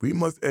we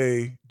must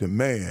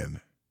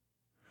demand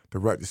the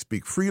right to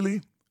speak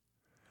freely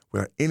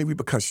without any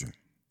repercussion.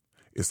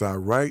 It's our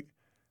right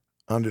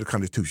under the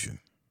Constitution.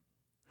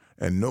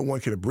 And no one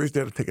can abridge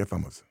that or take it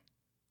from us.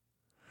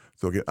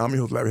 So again, I'm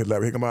your host,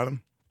 Larry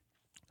Higginbottom.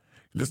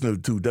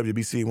 Listen to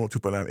WBC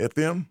 102.9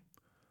 FM.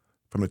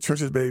 From the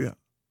trenches, baby.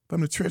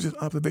 From the trenches,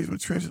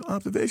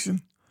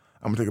 observation.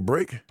 I'm going to take a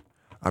break.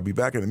 I'll be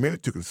back in a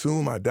minute to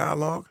consume my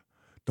dialogue.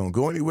 Don't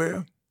go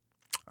anywhere.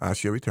 I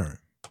shall return.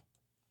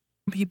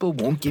 People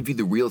won't give you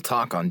the real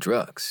talk on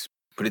drugs,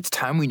 but it's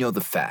time we know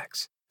the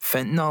facts.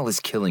 Fentanyl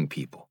is killing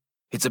people.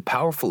 It's a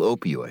powerful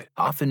opioid,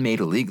 often made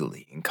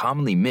illegally and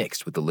commonly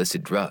mixed with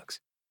illicit drugs.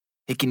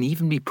 It can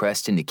even be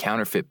pressed into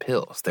counterfeit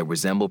pills that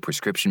resemble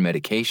prescription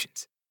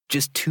medications.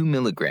 Just 2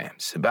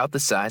 milligrams, about the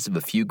size of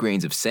a few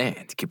grains of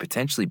sand, could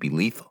potentially be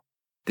lethal.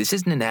 This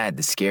isn't an ad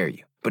to scare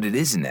you, but it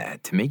is an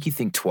ad to make you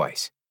think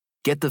twice.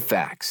 Get the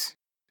facts.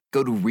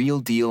 Go to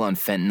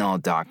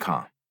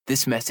realdealonfentanyl.com.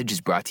 This message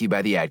is brought to you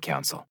by the Ad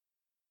Council.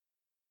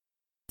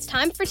 It's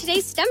time for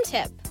today's STEM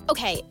tip.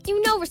 Okay,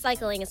 you know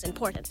recycling is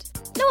important.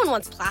 No one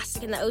wants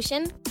plastic in the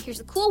ocean. Here's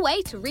a cool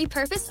way to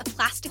repurpose a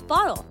plastic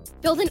bottle.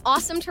 Build an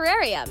awesome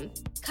terrarium.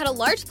 Cut a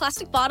large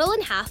plastic bottle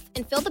in half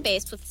and fill the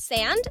base with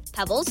sand,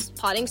 pebbles,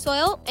 potting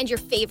soil, and your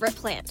favorite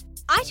plant.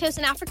 I chose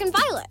an African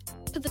violet.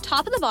 Put the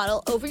top of the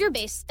bottle over your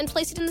base and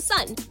place it in the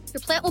sun.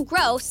 Your plant will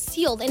grow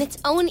sealed in its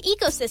own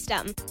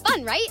ecosystem.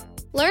 Fun, right?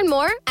 Learn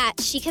more at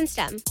She Can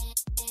STEM.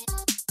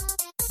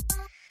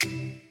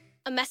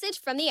 A message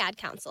from the Ad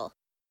Council.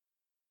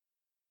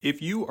 If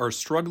you are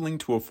struggling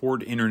to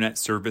afford internet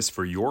service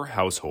for your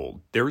household,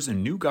 there is a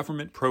new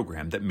government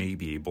program that may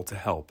be able to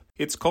help.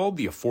 It's called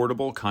the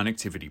Affordable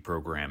Connectivity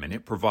Program, and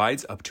it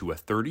provides up to a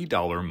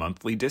 $30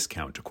 monthly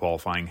discount to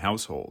qualifying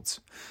households.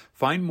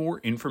 Find more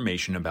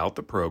information about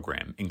the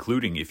program,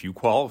 including if you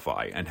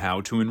qualify and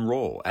how to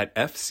enroll at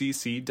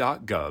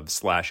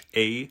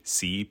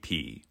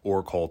fcc.gov/ACP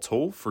or call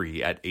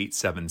toll-free at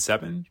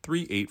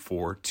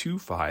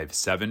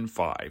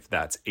 877-384-2575.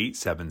 That's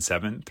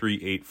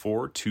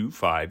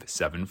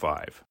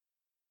 877-384-2575.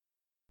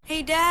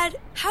 Hey, Dad,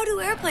 how do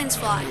airplanes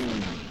fly?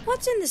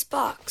 What's in this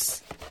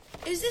box?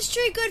 Is this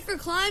tree good for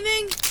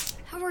climbing?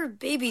 How are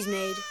babies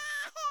made?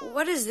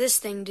 What does this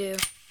thing do?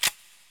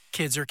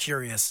 Kids are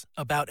curious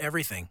about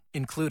everything,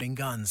 including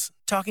guns.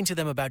 Talking to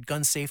them about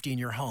gun safety in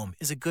your home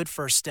is a good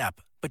first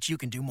step, but you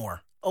can do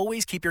more.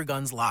 Always keep your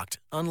guns locked,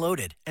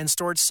 unloaded, and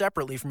stored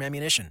separately from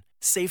ammunition.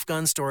 Safe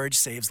gun storage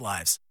saves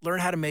lives.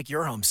 Learn how to make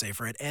your home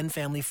safer at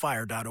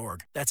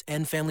endfamilyfire.org. That's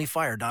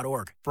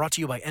endfamilyfire.org. Brought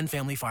to you by End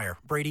Family Fire,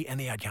 Brady, and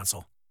the Ad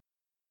Council.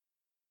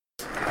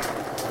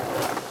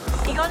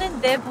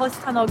 이거는 내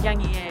버스턴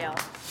억양이에요.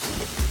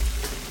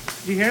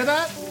 You hear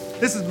that?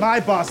 This is my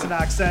Boston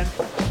accent.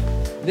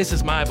 This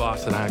is my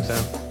Boston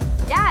accent.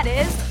 Yeah, it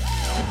is.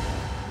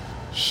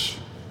 Shh.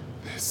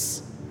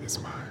 This is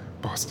my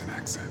Boston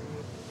accent.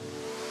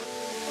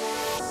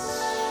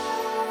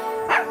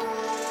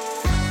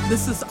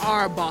 This is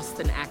our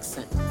Boston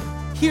accent.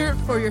 Hear it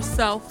for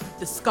yourself,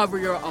 discover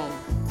your own.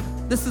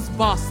 This is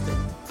Boston,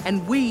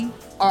 and we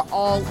are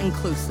all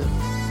inclusive.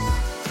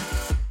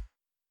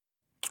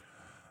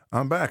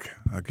 I'm back.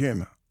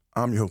 Again,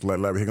 I'm your host,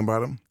 Larry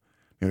Higginbottom.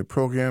 In the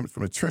program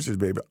From the Trenches,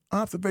 baby.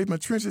 Observate my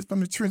trenches from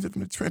the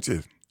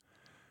trenches.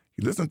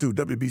 You listen to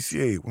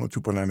WBCA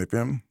 102.9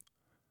 FM.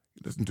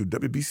 You listen to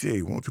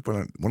WBCA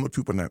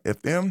 102.9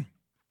 FM.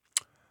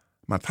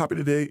 My topic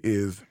today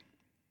is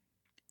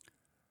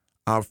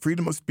our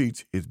freedom of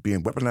speech is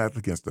being weaponized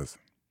against us.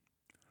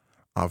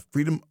 Our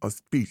freedom of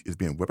speech is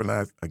being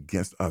weaponized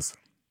against us.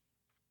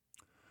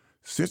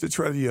 Since the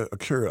tragedy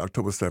occurred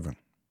October 7th,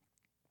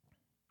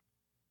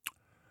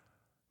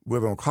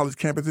 whether on college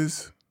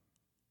campuses,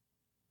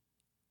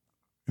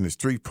 in the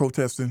street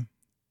protesting,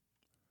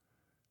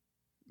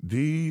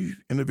 these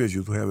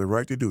individuals who have the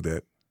right to do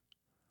that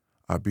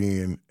are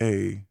being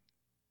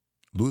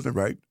losing the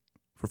right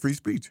for free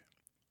speech.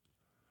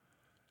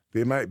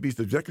 They might be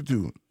subjected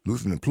to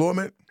losing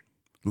employment,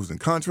 losing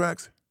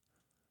contracts,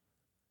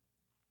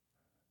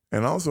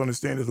 and also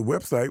understand there's a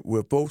website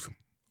where folks,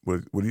 I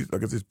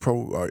guess it's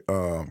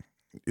pro-Israel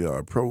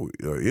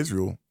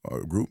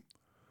group,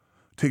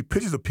 take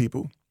pictures of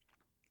people,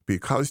 be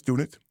it college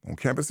students on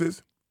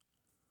campuses,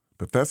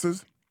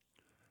 professors,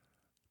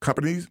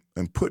 companies,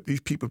 and put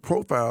these people's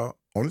profile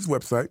on this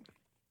website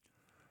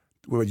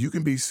where you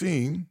can be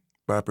seen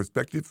by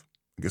prospective,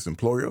 I guess,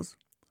 employers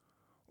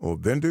or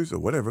vendors or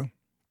whatever,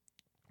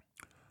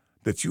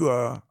 that you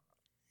are,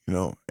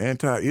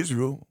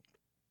 anti-Israel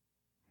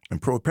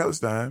and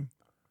pro-Palestine,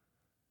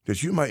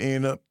 that you might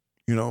end up,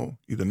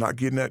 either not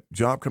getting that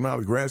job coming out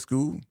of grad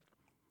school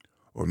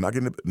or not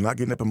getting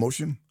that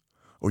promotion,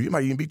 or you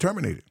might even be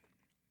terminated.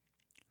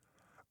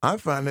 I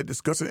find that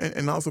disgusting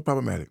and also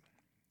problematic.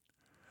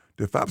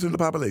 The 5% of the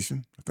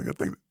population, I think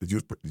the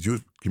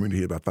Jewish community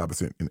here, about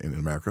 5% in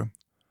America,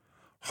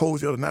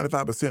 holds the other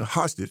 95%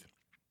 hostage.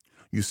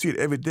 You see it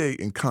every day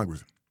in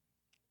Congress.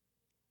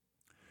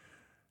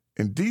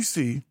 In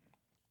D.C.,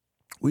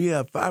 we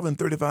have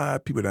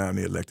 535 people down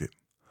there elected.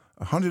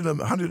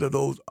 100 of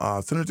those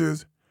are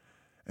senators,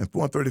 and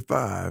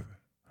 435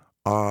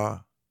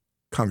 are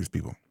Congress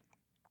people.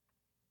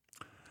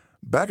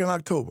 Back in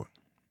October,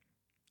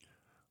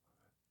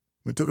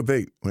 when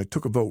it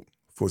took a vote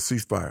for a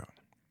ceasefire,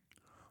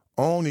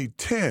 only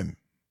 10,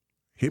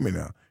 hear me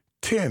now,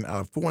 10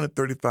 out of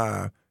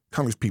 435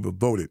 Congress people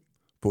voted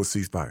for a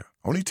ceasefire.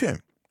 Only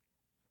 10.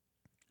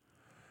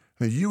 In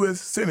the U.S.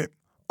 Senate,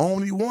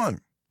 only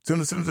one,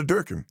 Senator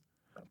Durkin,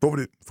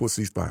 voted for a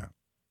ceasefire.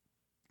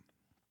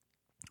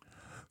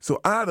 So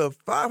out of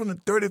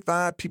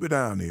 535 people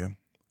down there,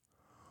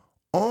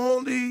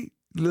 only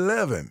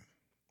 11,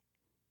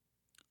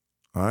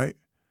 all right,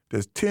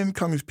 there's 10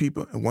 Congress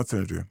people and one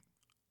senator,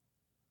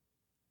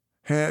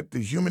 had the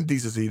human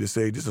decency to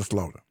say this is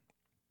slaughter,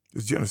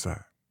 this is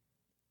genocide.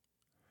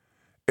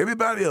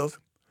 Everybody else,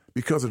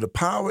 because of the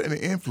power and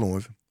the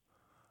influence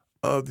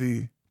of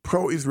the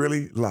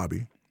pro-Israeli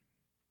lobby,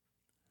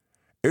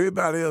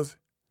 everybody else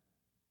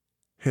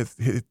had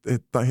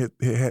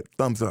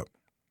thumbs up,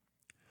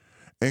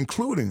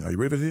 including, are you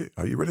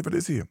ready for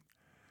this here?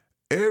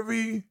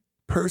 Every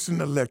person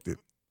elected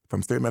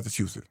from state of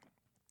Massachusetts,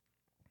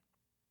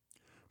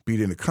 be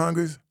it in the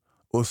Congress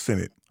or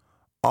Senate,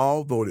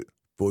 all voted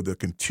for the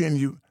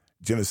continued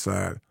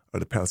genocide of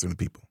the Palestinian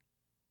people.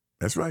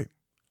 That's right.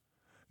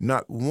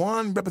 Not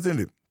one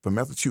representative from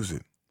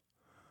Massachusetts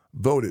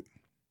voted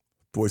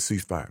for a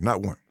ceasefire.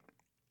 Not one.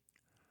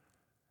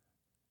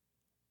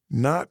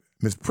 Not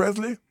Ms.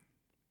 Presley,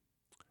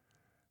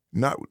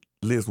 not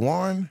Liz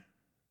Warren,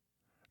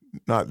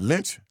 not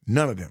Lynch,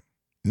 none of them.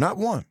 Not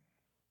one.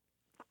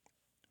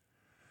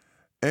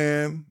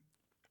 And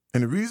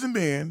the reason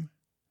being,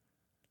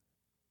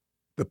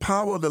 the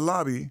power of the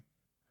lobby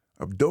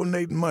of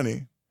donating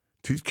money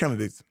to these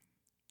candidates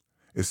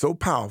is so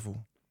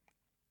powerful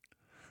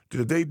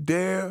that if they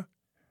dare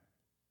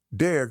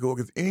go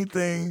against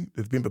anything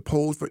that's been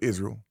proposed for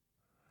Israel,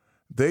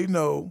 they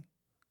know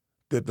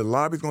that the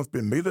lobby is going to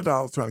spend millions of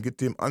dollars trying to get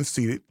them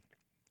unseated,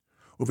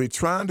 or they're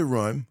trying to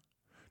run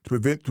to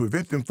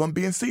prevent them from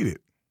being seated.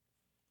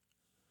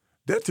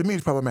 That, to me,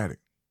 is problematic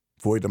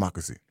for a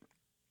democracy.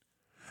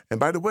 And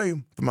by the way,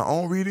 from my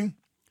own reading,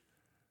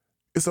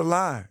 it's a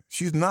lie.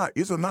 It's not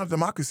a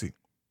democracy.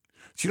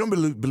 She don't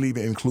believe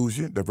in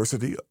inclusion,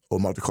 diversity, or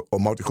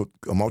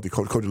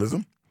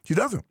multiculturalism. She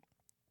doesn't.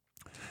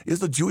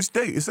 It's a Jewish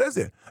state. It says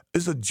that.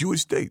 It's a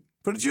Jewish state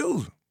for the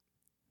Jews.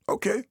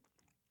 Okay.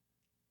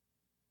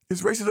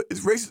 It's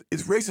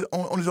racist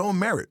on its own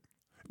merit.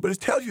 But it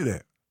tells you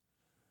that.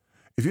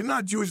 If you're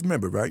not a Jewish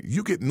member, right,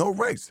 you get no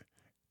rights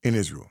in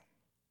Israel.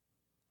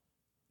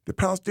 The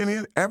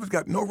Palestinian Arabs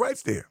got no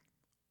rights there.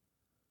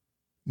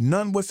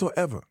 None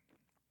whatsoever.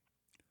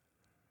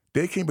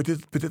 They can't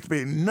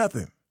participate in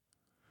nothing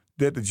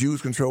that the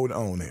Jews control and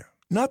own there.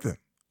 Nothing.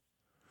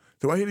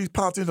 So I hear these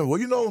politicians,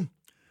 well,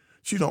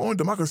 she's the only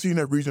democracy in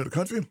that region of the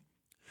country.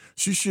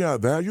 She shares our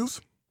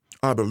values,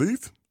 our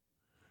beliefs,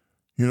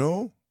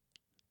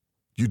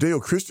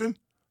 Judeo-Christian.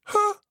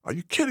 Huh? Are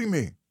you kidding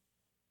me?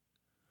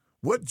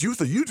 What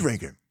juice are you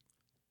drinking?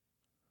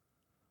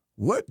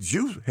 What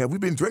juice have we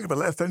been drinking for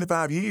the last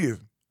 75 years?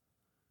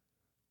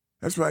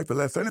 That's right, for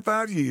the last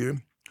 75 years,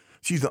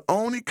 she's the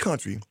only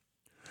country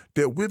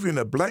that we've given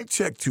a blank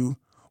check to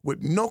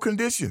with no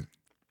condition.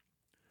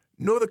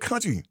 No other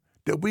country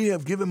that we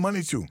have given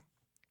money to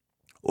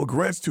or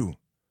grants to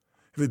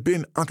has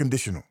been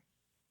unconditional.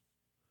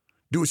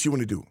 Do what you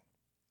want to do.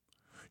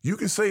 You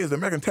can say as an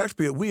American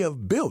taxpayer, we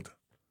have built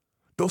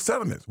those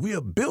settlements. We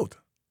have built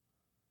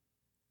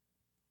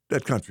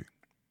that country.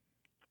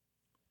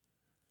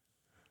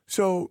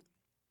 So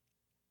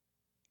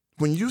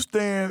when you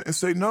stand and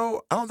say,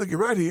 no, I don't think you're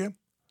right here,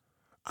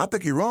 I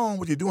think you're wrong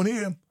what you're doing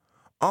here,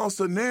 all of a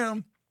sudden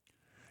now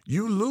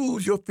you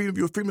lose your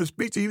freedom of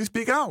speech to even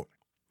speak out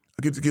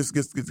against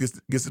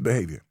this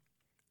behavior.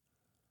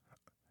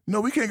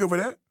 No, we can't go for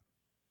that.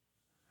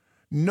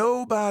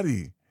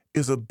 Nobody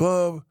is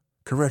above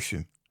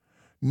correction.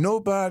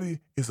 Nobody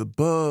is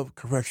above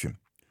correction.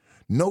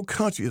 No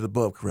country is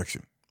above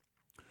correction.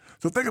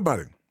 So think about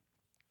it.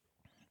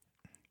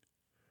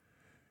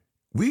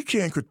 We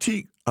can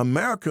critique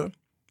America,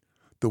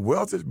 the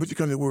wealthiest, richest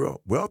country in the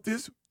world.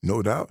 Wealthiest,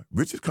 no doubt.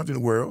 Richest country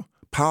in the world.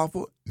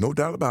 Powerful, no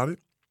doubt about it.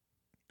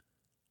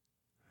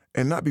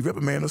 And not be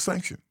reprimanded or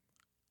sanctioned.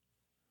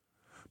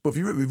 But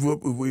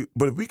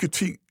if we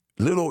critique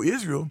little old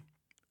Israel,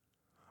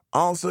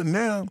 all of a sudden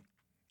now,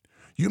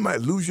 you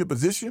might lose your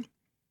position,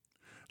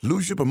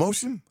 lose your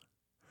promotion.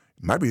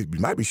 Might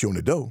be showing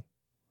the dough,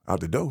 out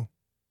the door.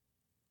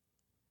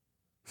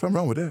 Something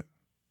wrong with that.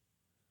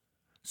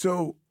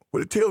 So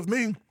what it tells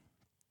me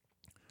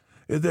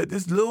is that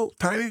this little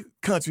tiny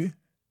country,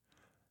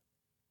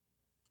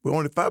 where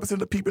only 5% of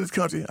the people in this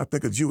country, I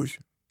think, are Jewish,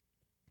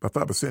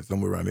 about 5%,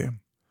 somewhere around there.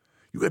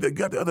 You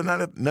got the other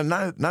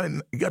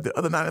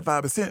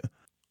 95%.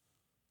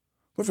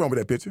 What's wrong with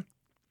that picture?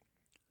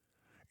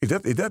 Is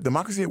that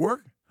democracy at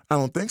work? I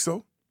don't think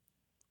so.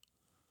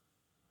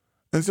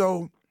 And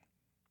so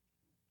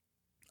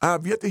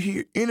I've yet to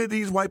hear any of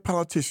these white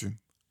politicians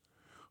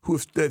who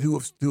have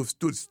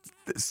stood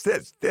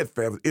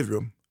steadfast with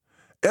Israel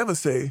ever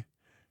say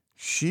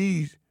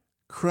she's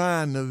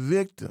crying the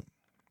victim.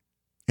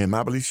 And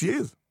I believe she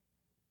is.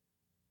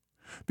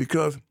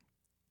 Because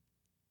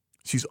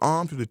she's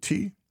armed to the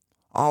T,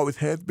 always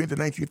has been to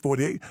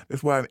 1948.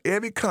 That's why in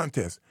every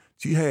contest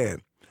she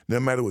had, no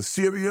matter what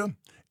Syria,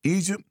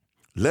 Egypt,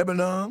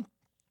 Lebanon,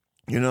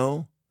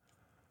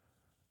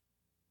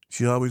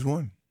 she always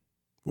won.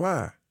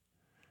 Why?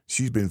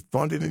 She's been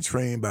funded and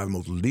trained by the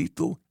most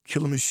lethal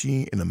killing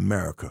machine in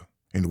America,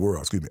 in the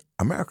world,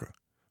 America.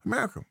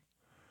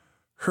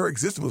 Her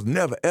existence was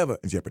never, ever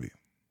in jeopardy.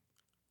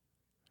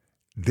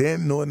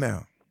 Then nor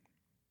now.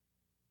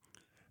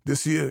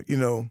 This year,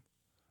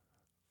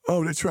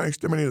 oh, they're trying to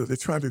exterminate her. They're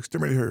trying to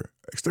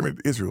exterminate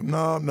Israel.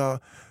 No,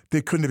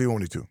 they couldn't if they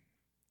wanted to.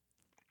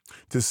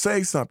 To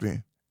say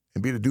something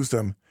and be able to do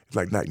something is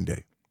like night and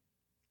day.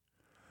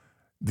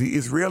 The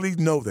Israelis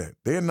know that.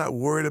 They're not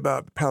worried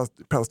about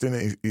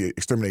Palestinians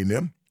exterminating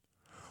them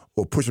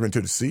or pushing them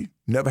into the sea.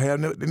 Never have,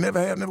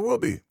 never will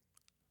be.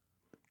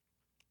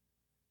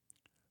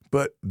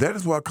 But that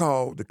is what I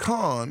call the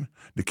con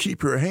to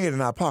keep her hand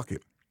in our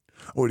pocket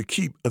or to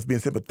keep us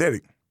being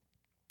sympathetic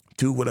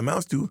to what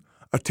amounts to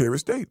a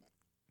terrorist state.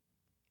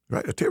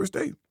 Right? A terrorist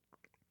state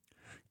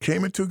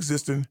came into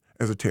existence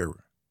as a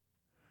terror.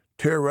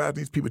 Terrorizing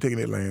these people taking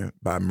their land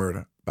by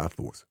murder, by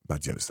force, by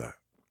genocide.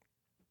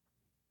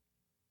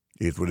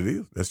 It's what it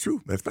is. That's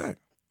true. That's fact.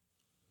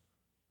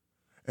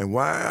 And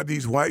why are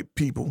these white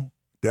people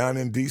down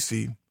in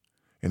D.C.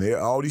 and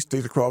all these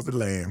states across the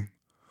land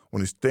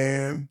want to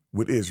stand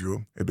with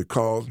Israel? It's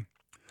because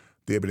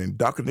they have been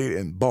indoctrinated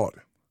and bought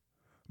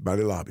by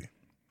the lobby.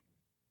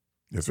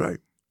 That's right.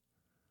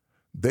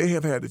 They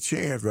have had the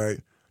chance, right,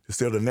 to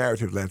sell the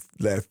narrative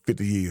last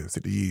 50 years.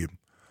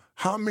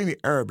 How many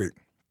Arabic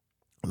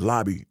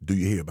lobby do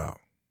you hear about?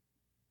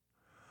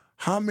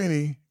 How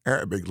many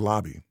Arabic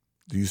lobby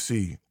do you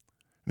see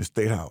in the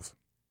State House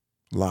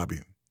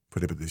lobbying for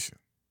their position?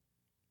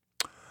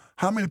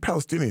 How many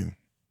Palestinian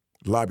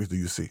lobbies do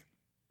you see?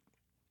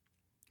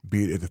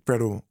 Be it at the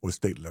federal or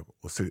state level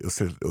or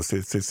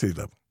city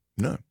level?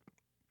 None.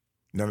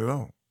 None at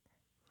all.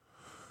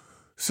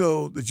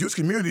 So the Jewish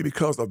community,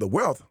 because of the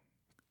wealth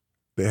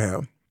they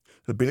have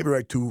been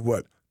able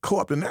to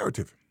co-opt the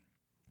narrative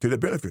to their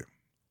benefit.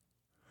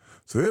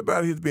 So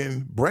everybody has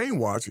been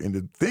brainwashed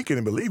into thinking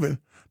and believing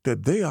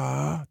that they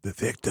are the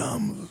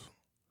victims.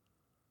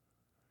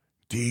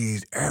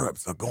 These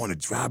Arabs are going to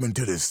drive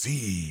into the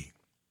sea.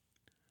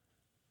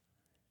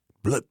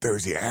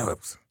 Bloodthirsty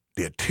Arabs.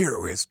 They're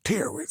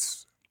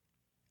terrorists.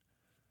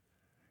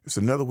 It's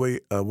another way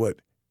of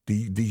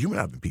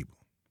dehumanizing people.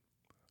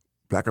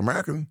 Black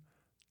Americans,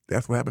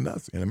 that's what happened to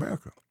us in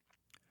America.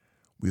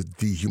 We was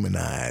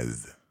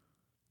dehumanized.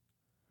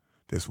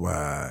 That's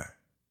why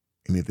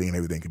anything and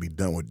everything can be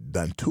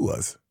done to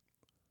us.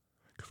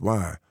 Because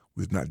why?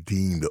 We was not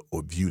deemed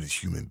or viewed as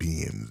human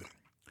beings.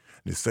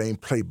 And the same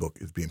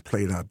playbook is being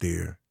played out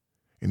there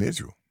in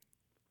Israel.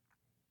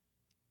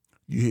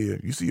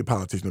 You see a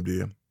politician up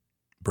there,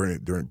 Bernie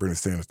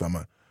Sanders talking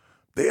about,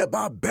 they are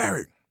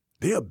barbaric,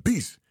 they are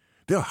beasts,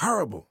 they're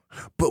horrible,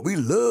 but we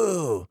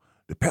love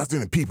the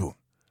Palestinian people.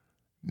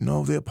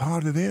 No, they're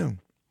part of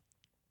them.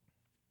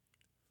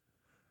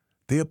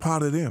 They're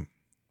part of them.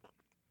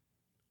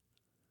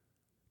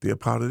 They're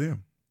part of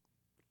them.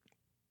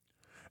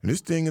 And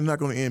this thing is not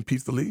going to end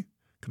peacefully,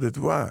 because that's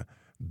why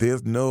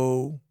there's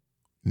no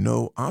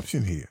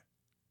option here.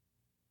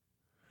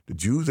 The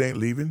Jews ain't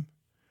leaving.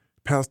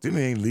 Palestinians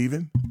ain't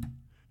leaving.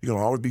 You're going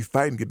to always be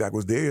fighting to get back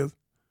what's theirs.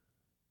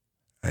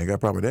 I ain't got a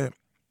problem with that.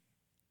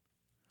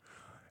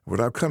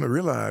 What I've come to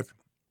realize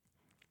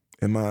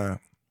in my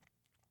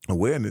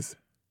awareness,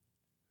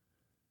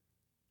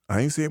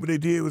 I ain't saying what they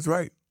did was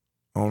right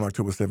on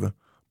October 7th,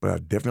 but I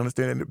definitely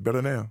understand it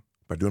better now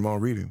by doing my own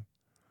reading.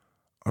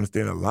 I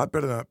understand it a lot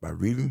better now by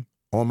reading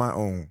on my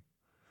own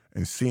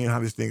and seeing how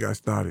this thing got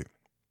started.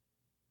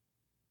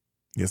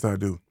 Yes, I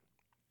do.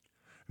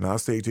 And I'll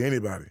say to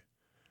anybody,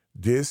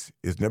 this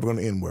is never going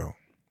to end well.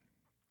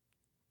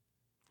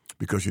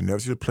 Because you never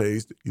should have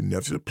placed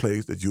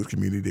the Jewish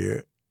community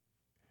there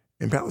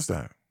in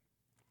Palestine.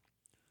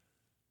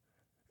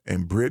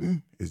 And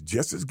Britain is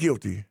just as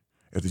guilty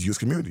as the Jewish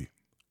community.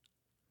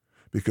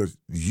 Because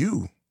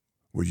you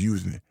were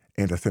using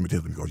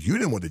anti-Semitism because you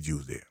didn't want the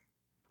Jews there.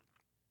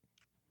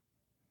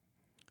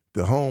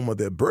 The home of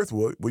their birth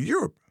was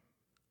Europe.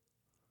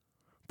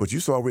 But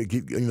you saw already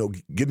getting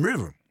rid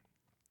of them.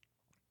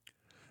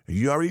 And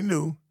you already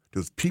knew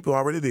there's people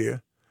already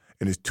there,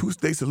 and this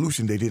two-state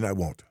solution they did not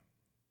want.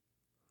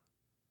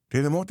 They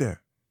didn't want that.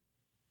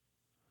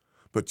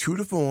 But true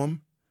to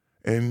form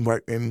and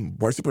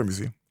white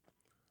supremacy,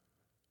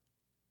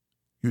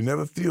 you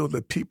never feel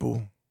that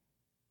people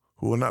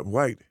who are not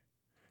white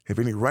have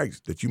any rights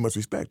that you must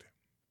respect.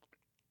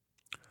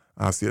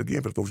 I'll say it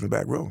again for the folks in the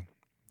back row.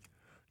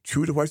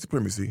 True to white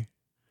supremacy,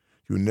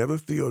 you never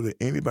feel that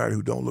anybody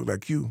who don't look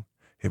like you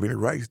have any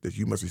rights that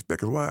you must respect.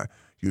 Because why?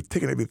 You're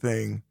taking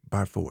everything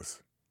by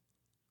force.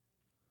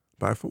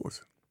 By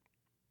force.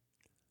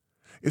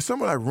 It's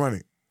somewhat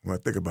ironic when I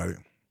think about it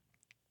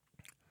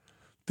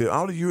that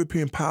all the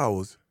European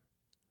powers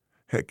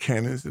had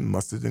cannons and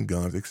muskets and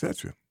guns,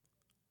 etc.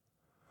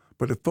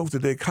 But the folks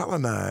that they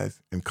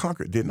colonized and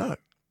conquered did not.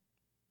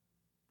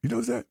 You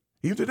notice that?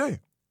 Even today.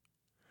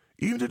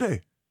 Even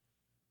today.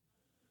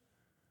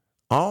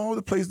 All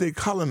the places they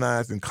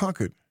colonized and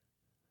conquered,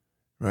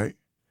 right,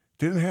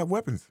 didn't have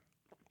weapons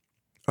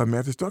of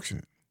mass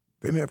destruction.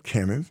 They didn't have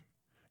cannons,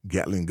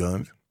 Gatling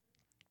guns,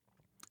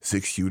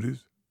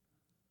 6-shooters.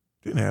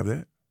 Didn't have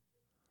that.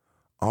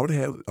 All they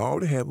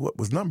had what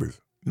was numbers.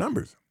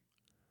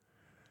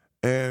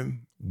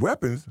 And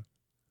weapons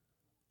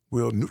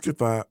will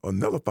nullify or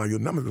nullify your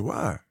numbers.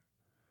 Why?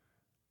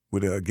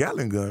 With a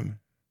Gatling gun,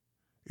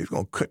 it's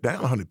going to cut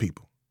down 100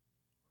 people.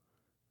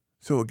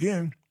 So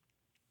again,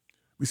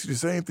 we see the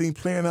same thing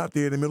playing out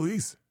there in the Middle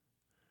East.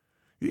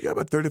 You got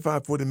about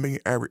 35, 40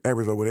 million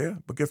average over there,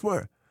 but guess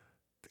what?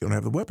 They don't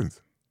have the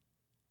weapons.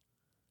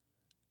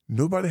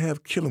 Nobody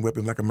have killing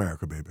weapons like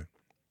America, baby.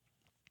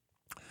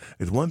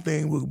 There's one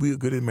thing we are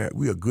good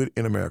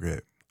in America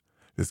at.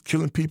 It's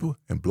killing people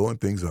and blowing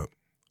things up.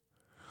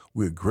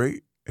 We're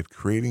great at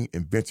creating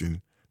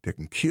invention that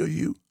can kill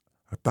you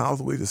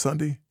 1,000 ways a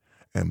Sunday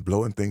and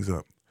blowing things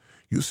up.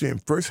 You're seeing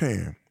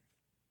firsthand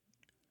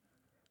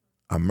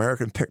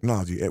American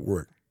technology at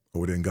work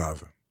over there in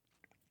Gaza.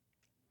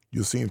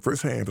 You're seeing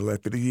firsthand for the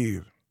last 50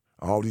 years,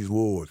 all these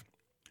wars,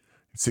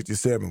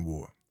 67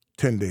 war,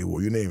 10-day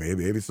war, you name it,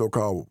 every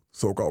so-called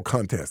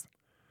contest,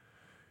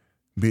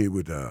 be it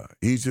with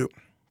Egypt,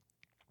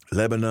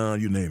 Lebanon,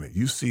 you name it.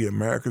 You see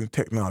American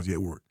technology at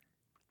work.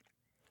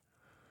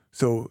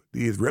 So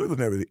the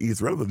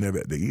Israelis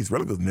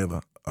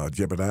never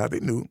jeopardized. They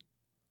knew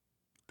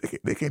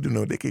they can't do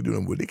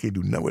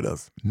nothing with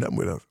us. Nothing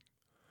with us.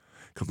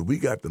 Because we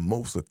got the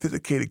most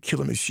sophisticated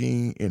killing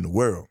machine in the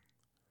world,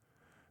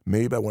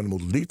 made by one of the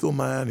most lethal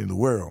minds in the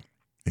world,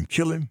 in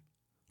killing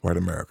white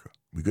America.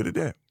 We're good at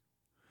that.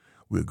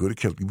 We are good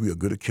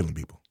at killing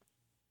people.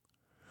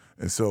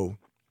 And so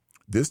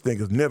this thing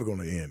is never going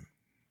to end.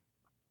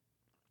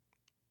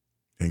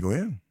 Ain't going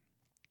to end.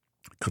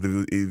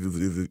 Because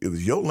if it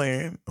was your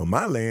land or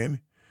my land,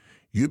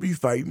 you'd be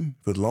fighting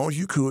for as long as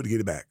you could to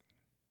get it back.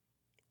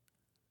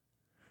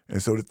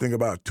 And so the thing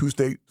about a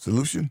two-state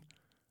solution,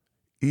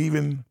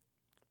 even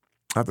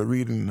after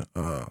reading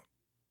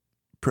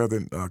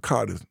President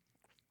Carter's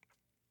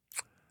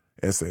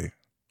essay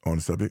on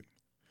the subject,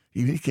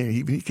 even he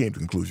came to the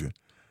conclusion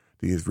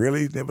the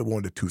Israelis never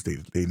wanted a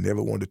two-state. They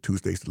never wanted a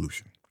two-state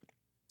solution.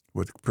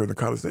 What President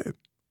Carter said.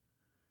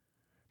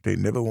 They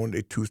never wanted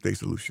a two-state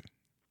solution.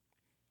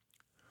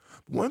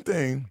 One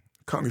thing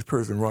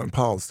Congressperson Ron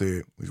Paul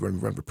said, he's running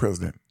for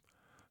president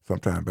some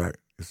time back,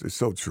 it's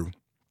so true.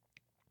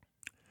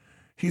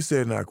 He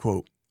said, and I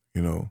quote,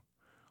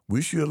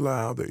 we should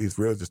allow the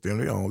Israelis to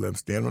stand on their own, let them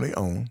stand on their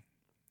own,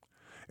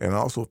 and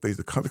also face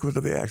the consequences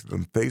of their action. Let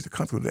them face the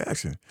consequences of their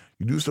action.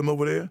 You do something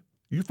over there,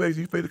 you face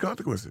the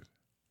consequences.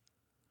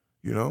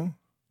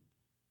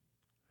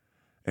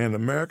 And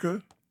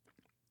America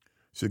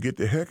should get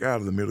the heck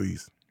out of the Middle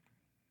East.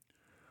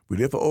 We're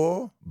there for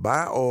oil,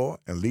 buy oil,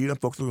 and leave them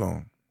folks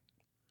alone.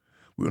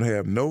 We don't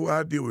have no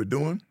idea what we're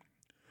doing,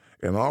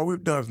 and all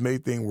we've done is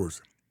made things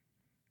worse.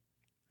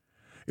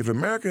 If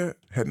America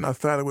had not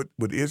sided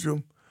with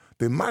Israel,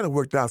 they might have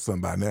worked out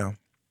something by now.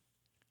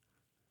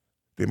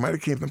 They might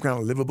have came to some kind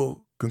of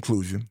livable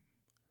conclusion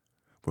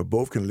where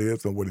both can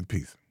live somewhat in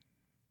peace.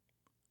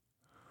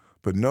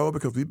 But no,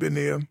 because we've been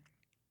there,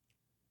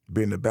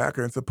 been the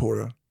backer and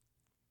supporter,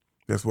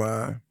 that's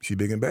why she's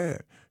big and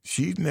bad.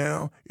 She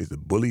now is the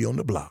bully on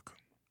the block.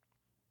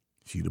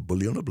 She's the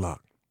bully on the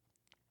block.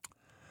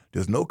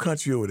 There's no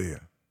country over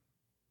there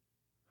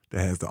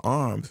that has the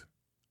arms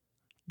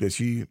that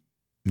she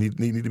need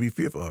to be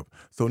fearful of.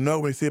 So no,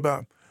 when they say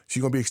about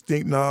she's gonna be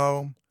extinct,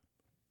 no,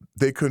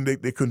 they couldn't do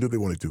what they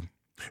wanted to.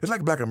 It's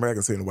like black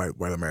Americans saying to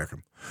white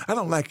American, I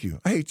don't like you,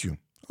 I hate you.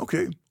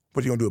 Okay,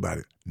 what you gonna do about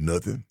it?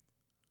 Nothing.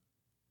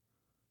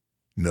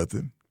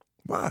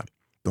 Why?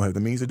 Don't have the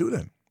means to do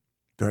that.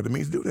 Don't have the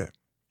means to do that.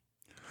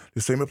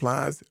 The same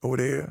applies over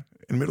there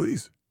in the Middle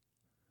East.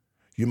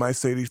 You might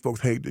say these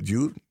folks hate the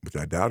Jews, which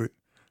I doubt it.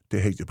 They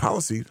hate your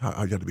policies,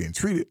 how you have to be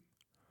treated,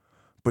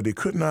 but they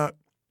could not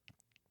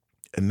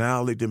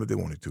annihilate them if they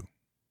wanted to.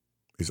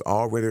 It's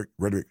all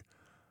rhetoric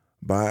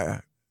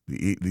by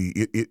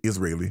the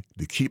Israeli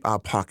to keep our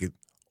pocket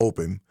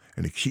open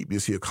and to keep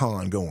this here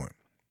con going.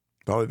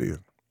 That's all it is.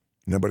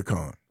 Nothing but a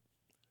con.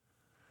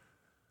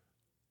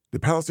 The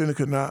Palestinians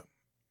could not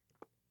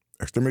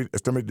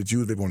exterminate the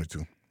Jews if they wanted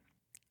to.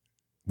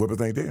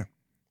 Weapons ain't there.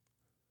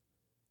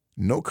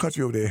 No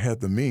country over there has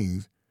the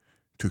means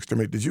to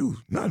exterminate the Jews.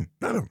 None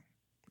of them.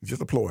 It's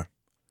just a ploy.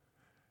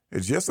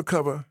 It's just a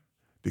cover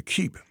to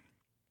keep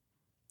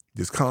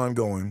this con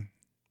going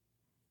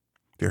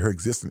that her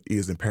existence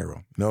is in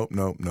peril. Nope,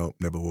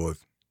 never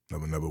was.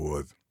 Never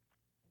was.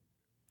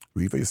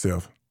 Read for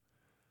yourself.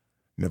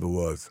 Never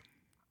was.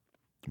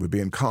 We're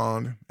being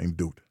conned and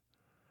duped.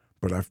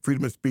 But our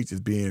freedom of speech is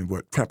being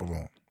trampled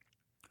on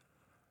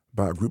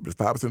by a group that's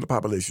 5% of the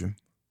population,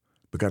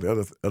 but got the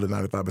other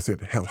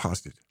 95% held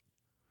hostage.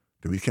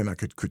 That we cannot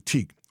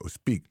critique or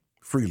speak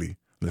freely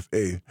unless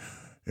A,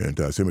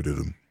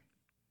 anti-Semitism,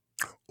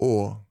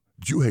 or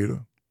Jew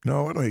hater.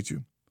 No, I don't hate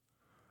you.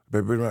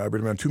 I've been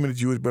around too many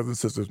Jewish brothers and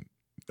sisters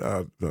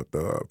for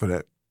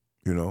that,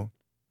 you know.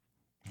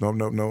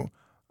 No,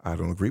 I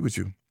don't agree with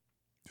you.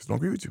 Just don't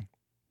agree with you.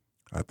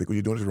 I think what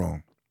you're doing is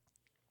wrong.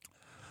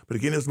 But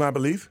again, it's my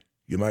belief.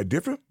 You might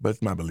differ, but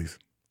it's my belief.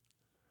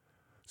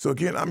 So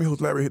again, I'm your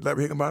host, Larry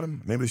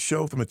Higginbottom. Name of the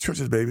show, From the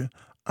Trenches, baby.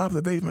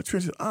 Observation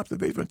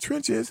from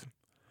trenches.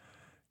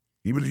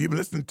 You've been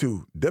listening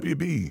to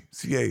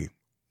WBCA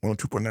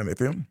 102.9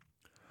 FM.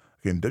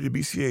 Again,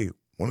 WBCA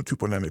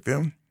 102.9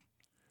 FM.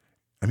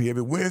 I'm here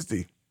every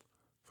Wednesday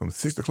from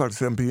 6 o'clock to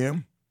 7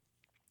 p.m.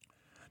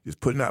 Just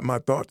putting out my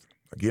thoughts.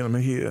 Again, I'm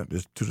here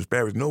just to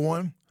disparage no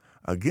one,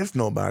 against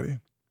nobody.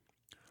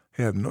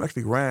 I have no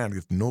actually rhyme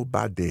against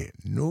nobody.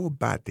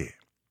 Nobody.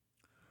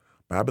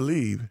 But I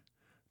believe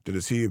that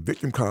this here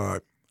victim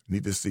card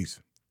needs to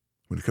cease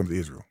when it comes to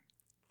Israel.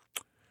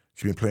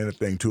 She's been playing the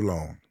thing too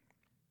long.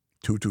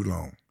 Too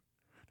long.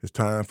 It's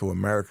time for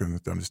Americans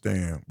to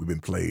understand we've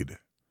been played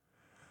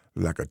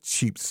like a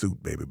cheap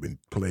suit, baby. Been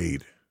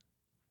played.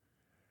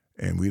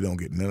 And we don't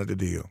get none of the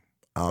deal.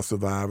 Our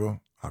survival,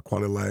 our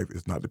quality of life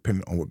is not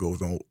dependent on what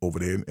goes on over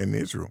there in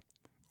Israel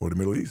or the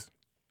Middle East.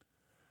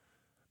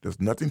 There's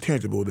nothing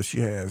tangible that she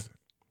has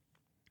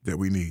that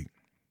we need.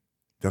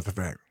 That's a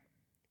fact.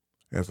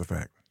 That's a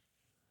fact.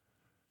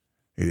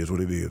 It is what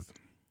it is.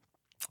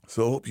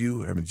 So I hope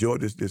you have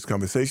enjoyed this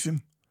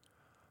conversation.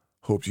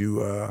 Hope you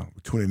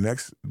tune in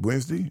next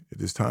Wednesday at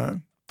this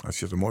time. I'll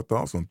share some more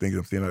thoughts on things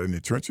I'm seeing out in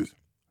the trenches.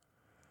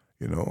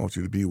 You know, I want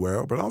you to be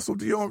well, but also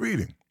do your own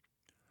reading.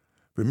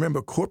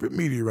 Remember, corporate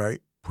media,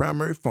 right,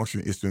 primary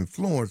function is to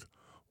influence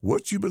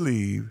what you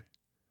believe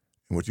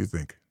and what you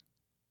think.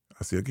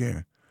 I say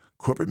again,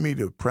 corporate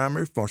media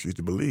primary function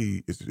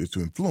is to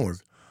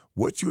influence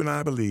what you and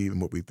I believe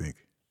and what we think.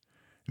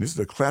 And this is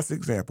a classic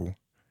example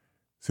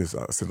since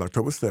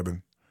October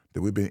 7th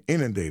that we've been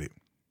inundated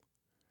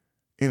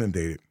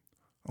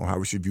on how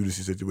we should view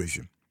this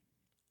situation.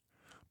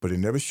 But they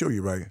never show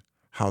you, right,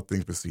 how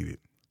things proceeded.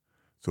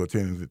 So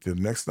until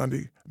next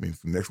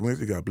next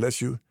Wednesday, God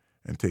bless you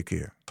and take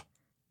care.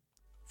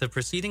 The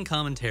preceding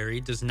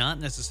commentary does not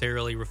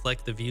necessarily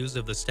reflect the views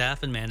of the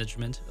staff and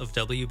management of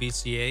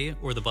WBCA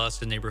or the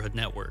Boston Neighborhood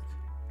Network.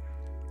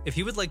 If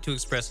you would like to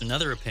express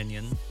another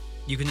opinion,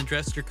 you can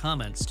address your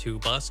comments to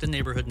Boston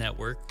Neighborhood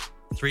Network,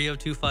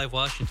 3025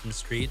 Washington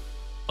Street,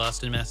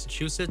 Boston,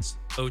 Massachusetts,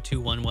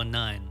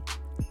 02119.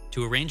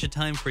 To arrange a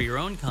time for your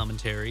own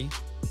commentary,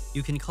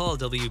 you can call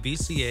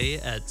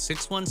WBCA at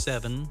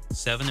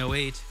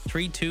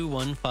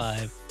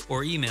 617-708-3215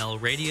 or email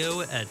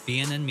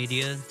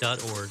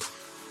radio@bnnmedia.org.